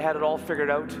 thought I had it all figured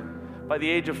out. By the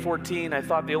age of 14, I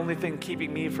thought the only thing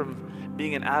keeping me from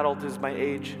being an adult is my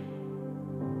age.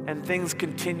 And things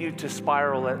continued to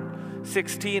spiral. At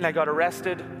 16, I got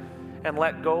arrested and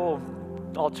let go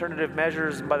of alternative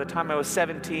measures, and by the time I was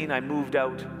 17, I moved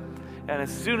out. And as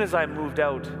soon as I moved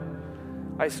out,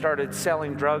 I started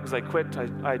selling drugs. I quit.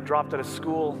 I dropped out of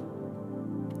school.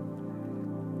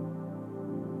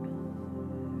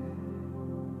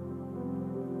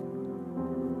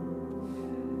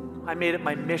 I made it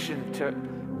my mission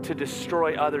to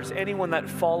destroy others, anyone that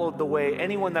followed the way,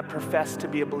 anyone that professed to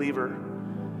be a believer.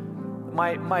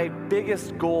 My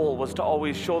biggest goal was to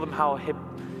always show them how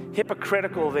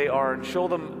hypocritical they are and show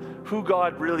them who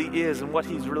God really is and what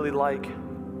He's really like.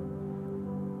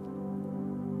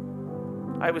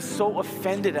 I was so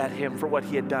offended at Him for what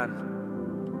He had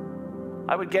done.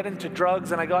 I would get into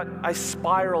drugs and I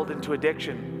spiraled into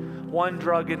addiction. One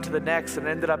drug into the next and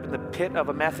ended up in the pit of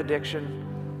a meth addiction.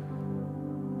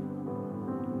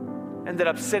 Ended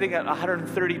up sitting at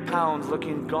 130 pounds,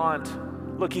 looking gaunt,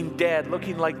 looking dead,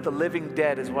 looking like the living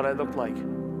dead is what I looked like.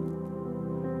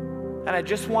 And I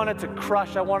just wanted to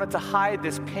crush, I wanted to hide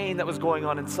this pain that was going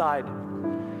on inside.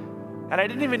 And I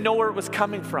didn't even know where it was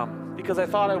coming from because I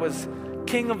thought I was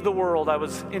king of the world. I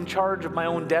was in charge of my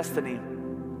own destiny.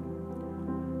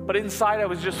 But inside I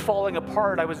was just falling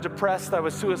apart. I was depressed, I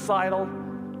was suicidal,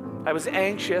 I was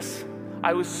anxious,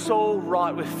 I was so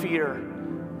wrought with fear.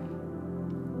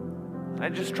 I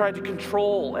just tried to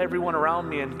control everyone around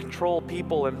me and control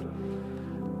people,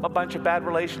 and a bunch of bad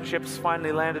relationships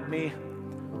finally landed me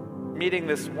meeting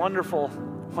this wonderful,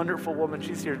 wonderful woman.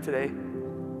 She's here today.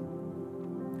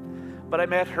 But I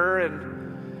met her and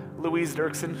Louise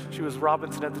Dirksen. She was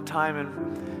Robinson at the time,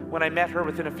 and when I met her,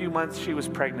 within a few months, she was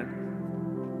pregnant.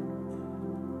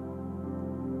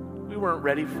 We weren't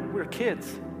ready. We were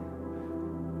kids.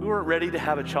 We weren't ready to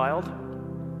have a child.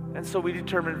 And so we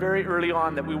determined very early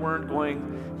on that we weren't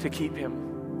going to keep him.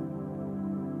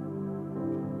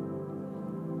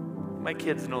 My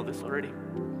kids know this already.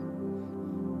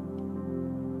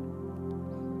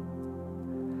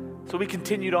 So we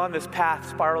continued on this path,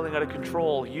 spiraling out of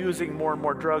control, using more and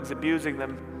more drugs, abusing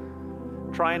them,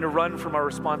 trying to run from our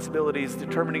responsibilities,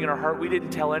 determining in our heart we didn't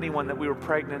tell anyone that we were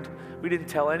pregnant. We didn't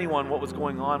tell anyone what was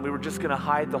going on. We were just going to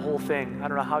hide the whole thing. I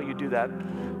don't know how you do that,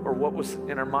 or what was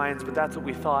in our minds, but that's what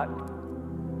we thought.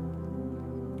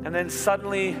 And then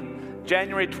suddenly,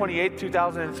 January 28,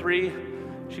 2003,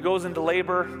 she goes into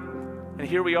labor, and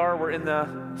here we are, we're in the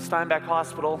Steinbach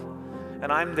Hospital,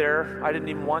 and I'm there. I didn't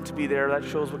even want to be there. That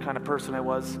shows what kind of person I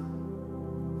was.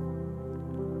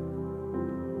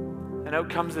 And out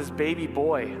comes this baby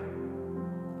boy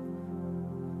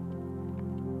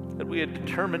that we had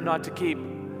determined not to keep.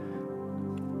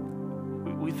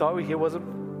 We thought he wasn't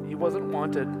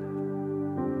wanted.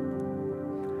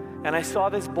 And I saw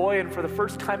this boy, and for the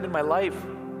first time in my life,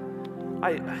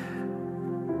 I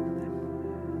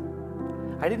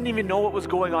didn't even know what was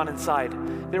going on inside.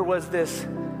 There was this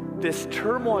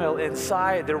turmoil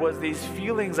inside. There was these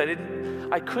feelings.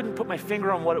 I couldn't put my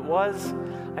finger on what it was.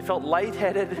 I felt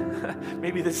lightheaded.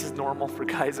 Maybe this is normal for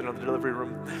guys in the delivery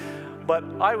room. But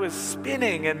I was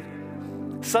spinning,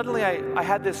 and suddenly I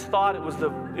had this thought. It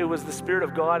was the Spirit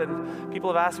of God, and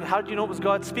people have asked me, how did you know it was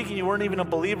God speaking? You weren't even a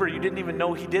believer. You didn't even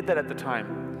know He did that at the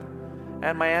time.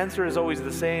 And my answer is always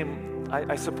the same.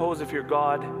 I suppose if you're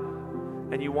God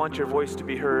and you want your voice to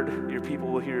be heard, your people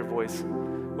will hear your voice,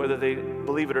 whether they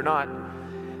believe it or not.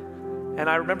 And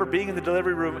I remember being in the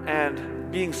delivery room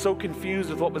and being so confused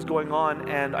with what was going on,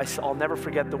 and I'll never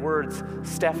forget the words,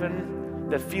 Stefan,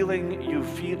 the feeling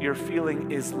you're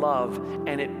feeling is love,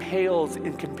 and it pales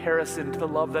in comparison to the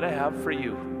love that I have for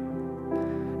you.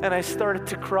 And I started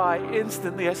to cry.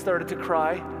 Instantly, I started to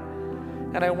cry.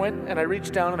 And I went and I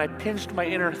reached down and I pinched my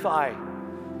inner thigh.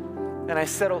 And I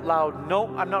said out loud, no,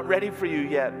 I'm not ready for you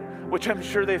yet, which I'm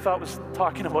sure they thought was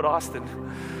talking about Austin,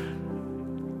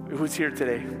 who's here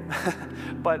today.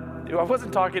 But I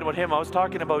wasn't talking about him. I was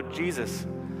talking about Jesus.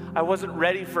 I wasn't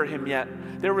ready for Him yet.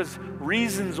 There was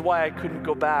reasons why I couldn't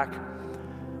go back.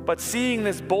 But seeing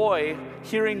this boy,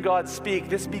 hearing God speak,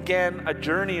 this began a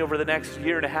journey over the next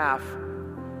year and a half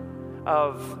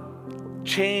of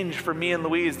change for me and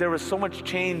Louise. There was so much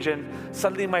change, and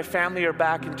suddenly my family are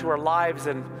back into our lives,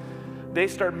 and they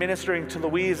start ministering to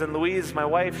Louise. And Louise, my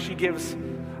wife, she gives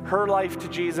her life to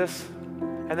Jesus.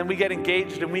 And then we get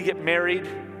engaged and we get married,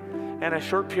 and a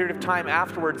short period of time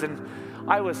afterwards, and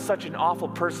I was such an awful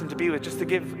person to be with. Just to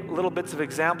give little bits of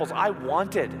examples, I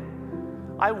wanted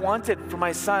for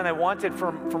my son, I wanted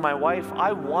for my wife,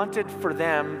 I wanted for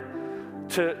them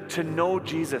to know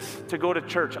Jesus, to go to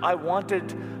church. I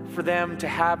wanted for them to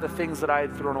have the things that I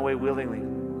had thrown away willingly.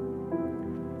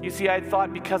 You see, I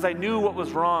thought because I knew what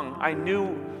was wrong, I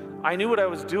knew what I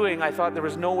was doing, I thought there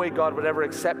was no way God would ever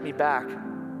accept me back.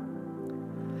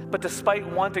 But despite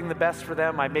wanting the best for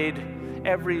them, I made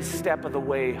every step of the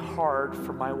way hard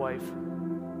for my wife.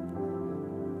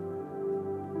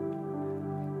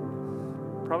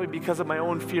 Probably because of my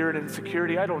own fear and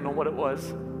insecurity. I don't know what it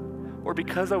was. Or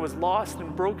because I was lost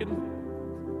and broken.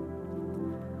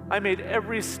 I made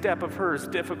every step of hers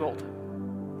difficult.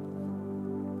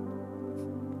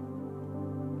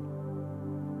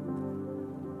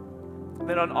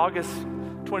 Then on August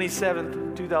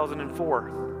 27th,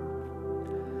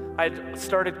 2004, I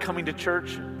started coming to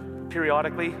church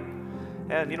periodically.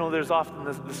 And there's often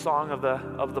the song of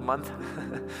the month,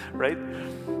 right?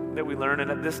 That we learn.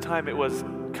 And at this time it was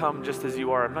Come Just As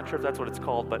You Are. I'm not sure if that's what it's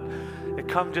called, but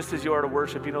Come Just As You Are to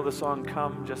worship. You know the song,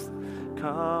 Come Just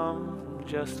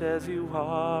As You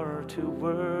Are to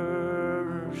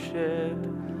worship.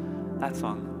 That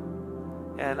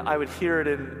song. And I would hear it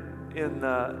in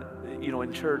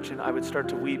church, and I would start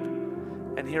to weep.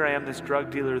 And here I am, this drug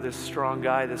dealer, this strong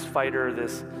guy, this fighter,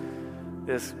 this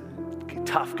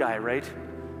tough guy, right?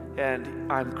 And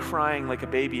I'm crying like a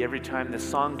baby every time this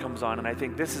song comes on, and I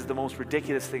think this is the most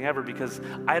ridiculous thing ever because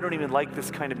I don't even like this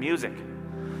kind of music.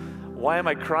 Why am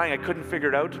I crying? I couldn't figure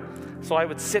it out. So I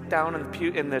would sit down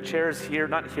in the chairs here,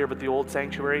 not here, but the old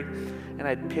sanctuary, and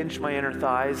I'd pinch my inner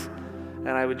thighs,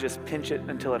 and I would just pinch it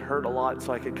until it hurt a lot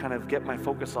so I could kind of get my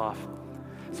focus off.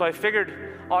 So I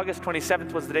figured August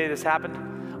 27th was the day this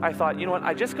happened. I thought, you know what,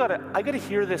 I gotta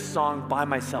hear this song by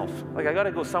myself. Like, I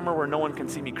gotta go somewhere where no one can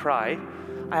see me cry.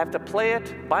 I have to play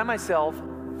it by myself,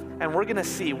 and we're gonna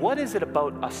see, what is it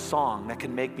about a song that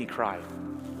can make me cry?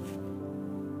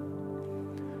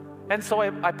 And so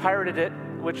I pirated it,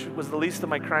 which was the least of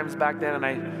my crimes back then,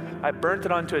 and I burnt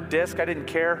it onto a disc. I didn't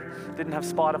care, didn't have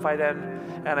Spotify then.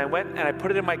 And I went and I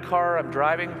put it in my car, I'm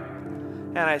driving,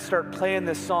 and I start playing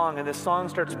this song, and this song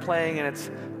starts playing, and it's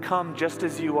Come Just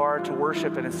As You Are to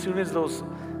worship. And as soon as those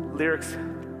lyrics,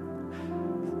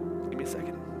 give me a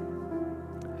second.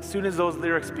 As soon as those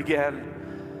lyrics began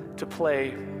to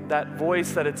play, that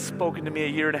voice that had spoken to me a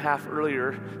year and a half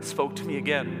earlier spoke to me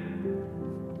again.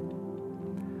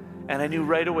 And I knew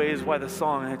right away why the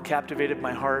song had captivated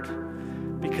my heart,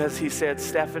 because he said,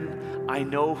 Stephen, I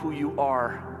know who you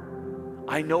are.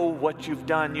 I know what you've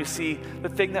done. You see, the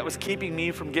thing that was keeping me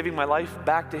from giving my life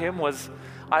back to him was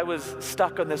I was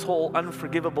stuck on this whole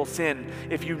unforgivable sin.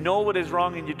 If you know what is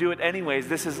wrong and you do it anyways,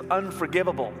 this is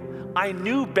unforgivable. I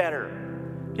knew better.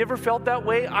 You ever felt that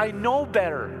way? I know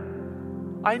better.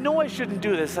 I know I shouldn't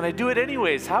do this, and I do it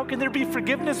anyways. How can there be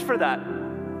forgiveness for that?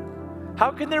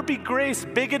 How can there be grace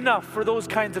big enough for those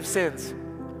kinds of sins?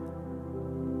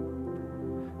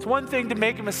 It's one thing to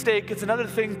make a mistake. It's another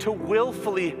thing to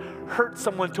willfully hurt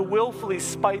someone, to willfully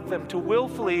spite them, to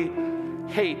willfully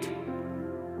hate.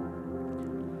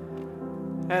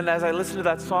 And as I listened to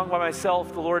that song by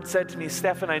myself, the Lord said to me,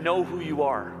 Stephen, I know who you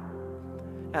are,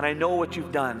 and I know what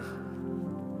you've done,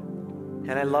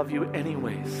 and I love you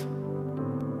anyways.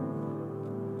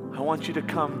 I want you to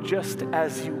come just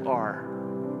as you are.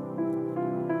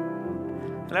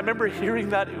 And I remember hearing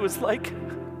that. It was like,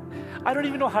 I don't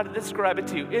even know how to describe it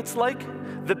to you. It's like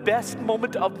the best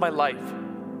moment of my life.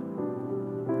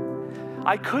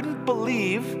 I couldn't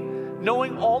believe,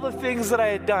 knowing all the things that I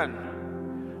had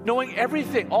done, knowing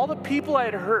everything, all the people I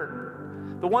had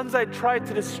hurt, the ones I'd tried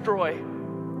to destroy,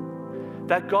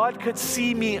 that God could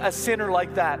see me, a sinner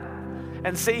like that,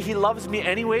 and say he loves me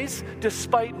anyways,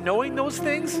 despite knowing those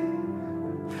things.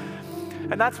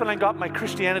 And that's when I got my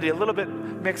Christianity a little bit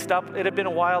mixed up. It had been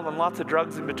a while and lots of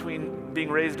drugs in between being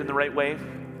raised in the right way.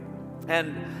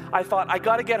 And I thought, I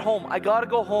got to get home. I got to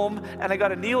go home, and I got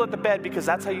to kneel at the bed, because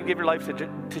that's how you give your life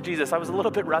to Jesus. I was a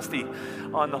little bit rusty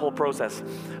on the whole process.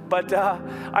 But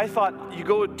I thought, you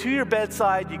go to your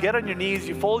bedside, you get on your knees,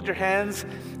 you fold your hands,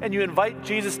 and you invite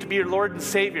Jesus to be your Lord and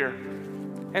Savior.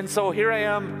 And so here I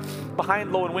am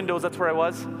behind Lowen Windows. That's where I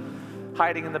was,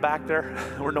 hiding in the back there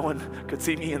where no one could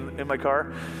see me in my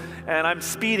car. And I'm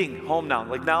speeding home now.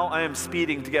 Like, now I am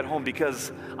speeding to get home,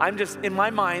 because I'm just, in my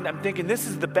mind, I'm thinking this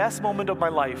is the best moment of my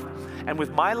life. And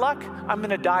with my luck, I'm going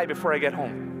to die before I get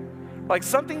home. Like,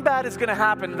 something bad is going to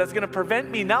happen that's going to prevent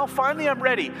me. Now finally I'm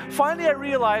ready. Finally I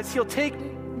realize he'll take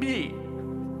me.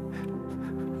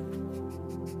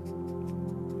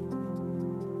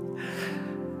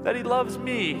 That he loves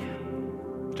me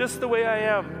just the way I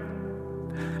am.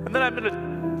 And then I'm going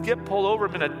to get pulled over.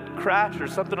 I'm going to crash or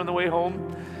something on the way home.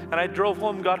 And I drove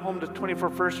home, got home to 24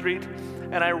 First Street,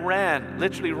 and I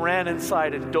literally ran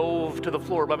inside and dove to the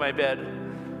floor by my bed.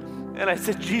 And I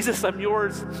said, Jesus, I'm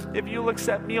yours. If you'll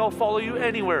accept me, I'll follow you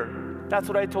anywhere. That's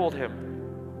what I told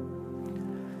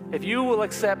him. If you will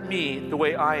accept me the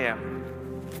way I am,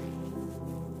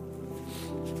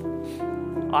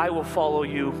 I will follow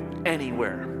you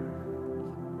anywhere.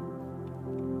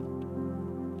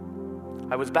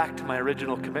 I was back to my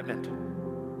original commitment.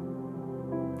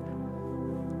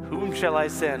 Whom shall I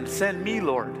send? Send me,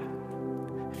 Lord.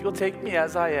 If you'll take me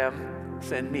as I am,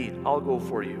 send me. I'll go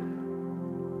for you.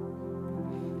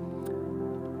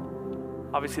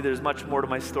 Obviously, there's much more to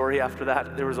my story after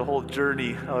that. There was a whole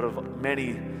journey out of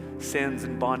many sins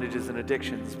and bondages and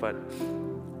addictions. But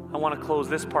I want to close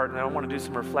this part, and I want to do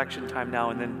some reflection time now.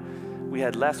 And then we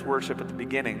had less worship at the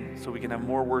beginning, so we can have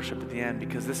more worship at the end,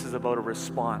 because this is about a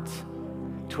response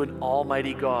to an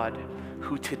almighty God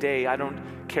who today, I don't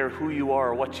care who you are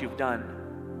or what you've done,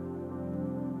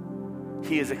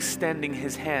 He is extending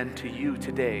His hand to you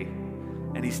today.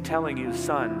 And He's telling you,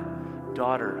 son,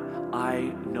 daughter,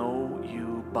 I know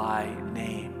you by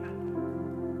name.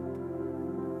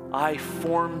 I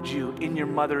formed you in your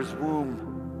mother's womb.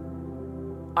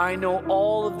 I know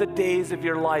all of the days of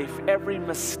your life, every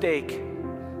mistake,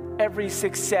 every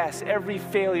success, every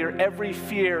failure, every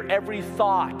fear, every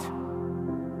thought.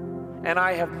 And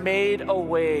I have made a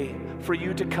way for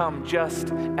you to come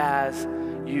just as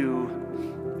you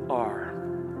are.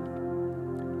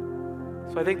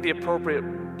 So I think the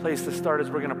appropriate place to start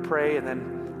is we're going to pray, and then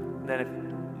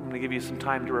I'm going to give you some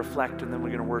time to reflect, and then we're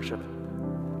going to worship.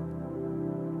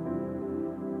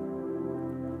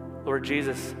 Lord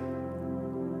Jesus,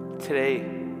 today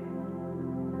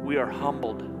we are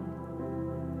humbled.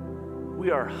 We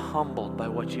are humbled by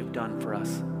what you've done for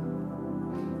us.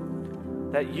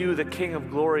 That you, the King of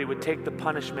Glory, would take the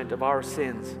punishment of our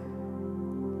sins.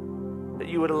 That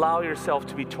you would allow yourself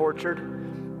to be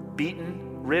tortured,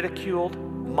 beaten, ridiculed,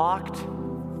 mocked.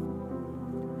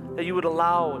 That you would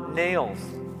allow nails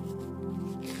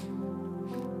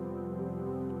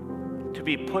to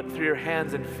be put through your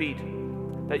hands and feet.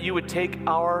 That you would take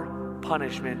our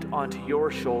punishment onto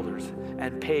your shoulders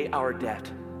and pay our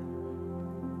debt.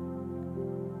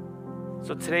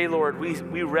 So today, Lord,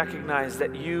 we recognize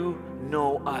that you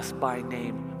know us by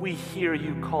name. We hear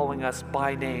you calling us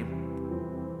by name.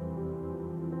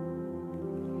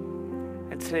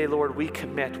 And today, Lord, we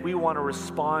commit. We want to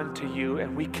respond to you,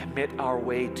 and we commit our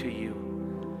way to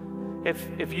you.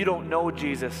 If you don't know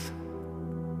Jesus,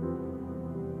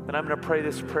 then I'm going to pray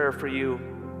this prayer for you.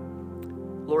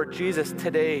 Lord Jesus,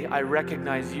 today I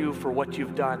recognize you for what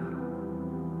you've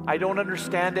done. I don't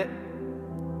understand it.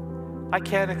 I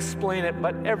can't explain it,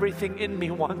 but everything in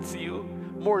me wants you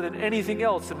more than anything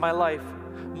else in my life,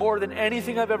 more than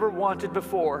anything I've ever wanted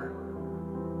before.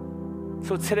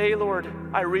 So today, Lord,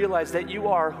 I realize that you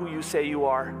are who you say you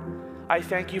are. I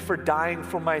thank you for dying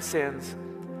for my sins.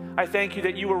 I thank you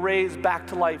that you were raised back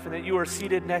to life and that you are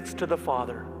seated next to the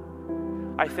Father.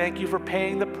 I thank you for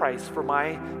paying the price for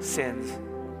my sins.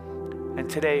 And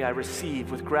today I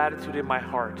receive with gratitude in my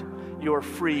heart your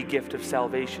free gift of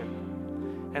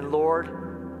salvation. And Lord,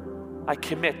 I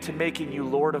commit to making you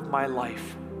Lord of my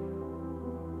life.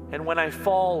 And when I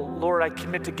fall, Lord, I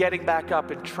commit to getting back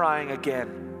up and trying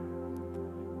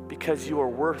again, because you are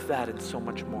worth that and so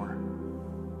much more.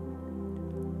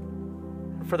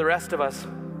 And for the rest of us,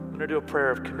 I'm going to do a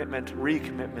prayer of commitment,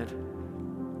 recommitment.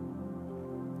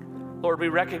 Lord, we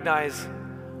recognize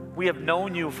we have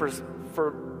known you for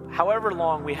however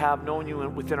long we have known you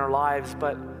within our lives,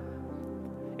 but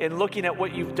in looking at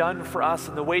what you've done for us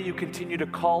and the way you continue to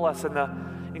call us and the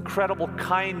incredible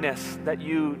kindness that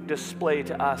you display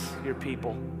to us, your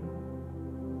people.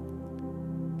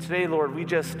 Today, Lord, we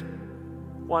just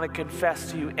want to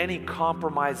confess to you any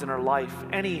compromise in our life,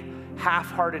 any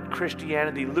half-hearted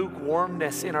Christianity,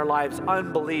 lukewarmness in our lives,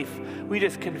 unbelief. We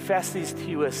just confess these to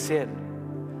you as sin.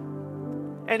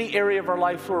 Any area of our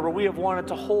life, Lord, where we have wanted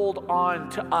to hold on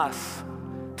to us,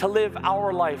 to live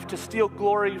our life, to steal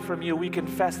glory from you, we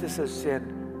confess this as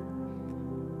sin.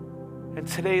 And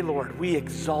today, Lord, we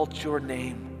exalt your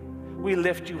name. We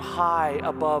lift you high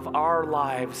above our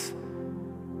lives.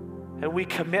 And we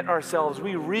commit ourselves,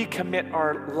 we recommit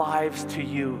our lives to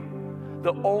you,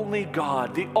 the only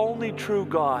God, the only true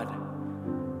God,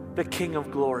 the King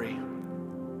of Glory.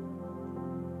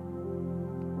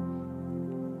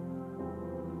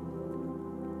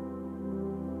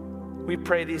 We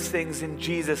pray these things in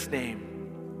Jesus'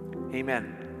 name.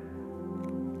 Amen.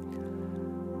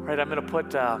 All right, I'm going to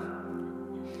put,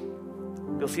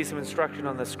 you'll see some instruction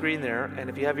on the screen there. And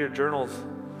if you have your journals,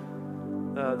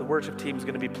 the worship team is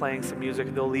going to be playing some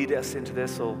music. They'll lead us into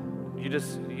this, so you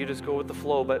just go with the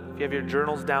flow. But if you have your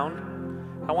journals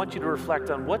down, I want you to reflect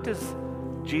on, what does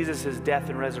Jesus' death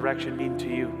and resurrection mean to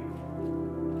you?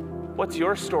 What's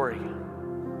your story?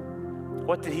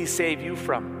 What did he save you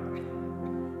from?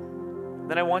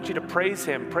 Then I want you to praise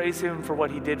him for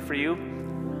what he did for you,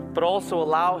 but also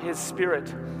allow his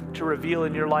Spirit to reveal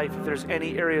in your life if there's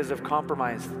any areas of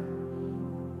compromise.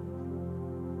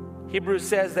 Hebrews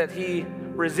says that he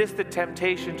resisted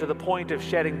temptation to the point of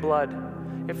shedding blood.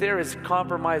 If there is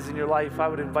compromise in your life, I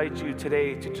would invite you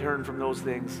today to turn from those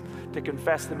things, to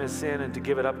confess them as sin and to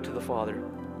give it up to the Father.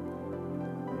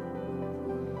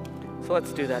 So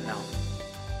let's do that now.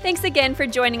 Thanks again for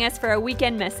joining us for our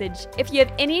weekend message. If you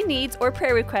have any needs or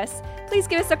prayer requests, please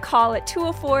give us a call at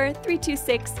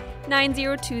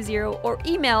 204-326-9020 or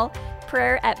email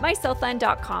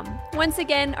prayer@mysouthland.com. Once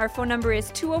again, our phone number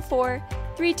is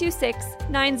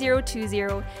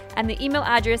 204-326-9020 and the email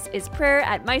address is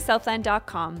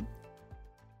prayer@mysouthland.com.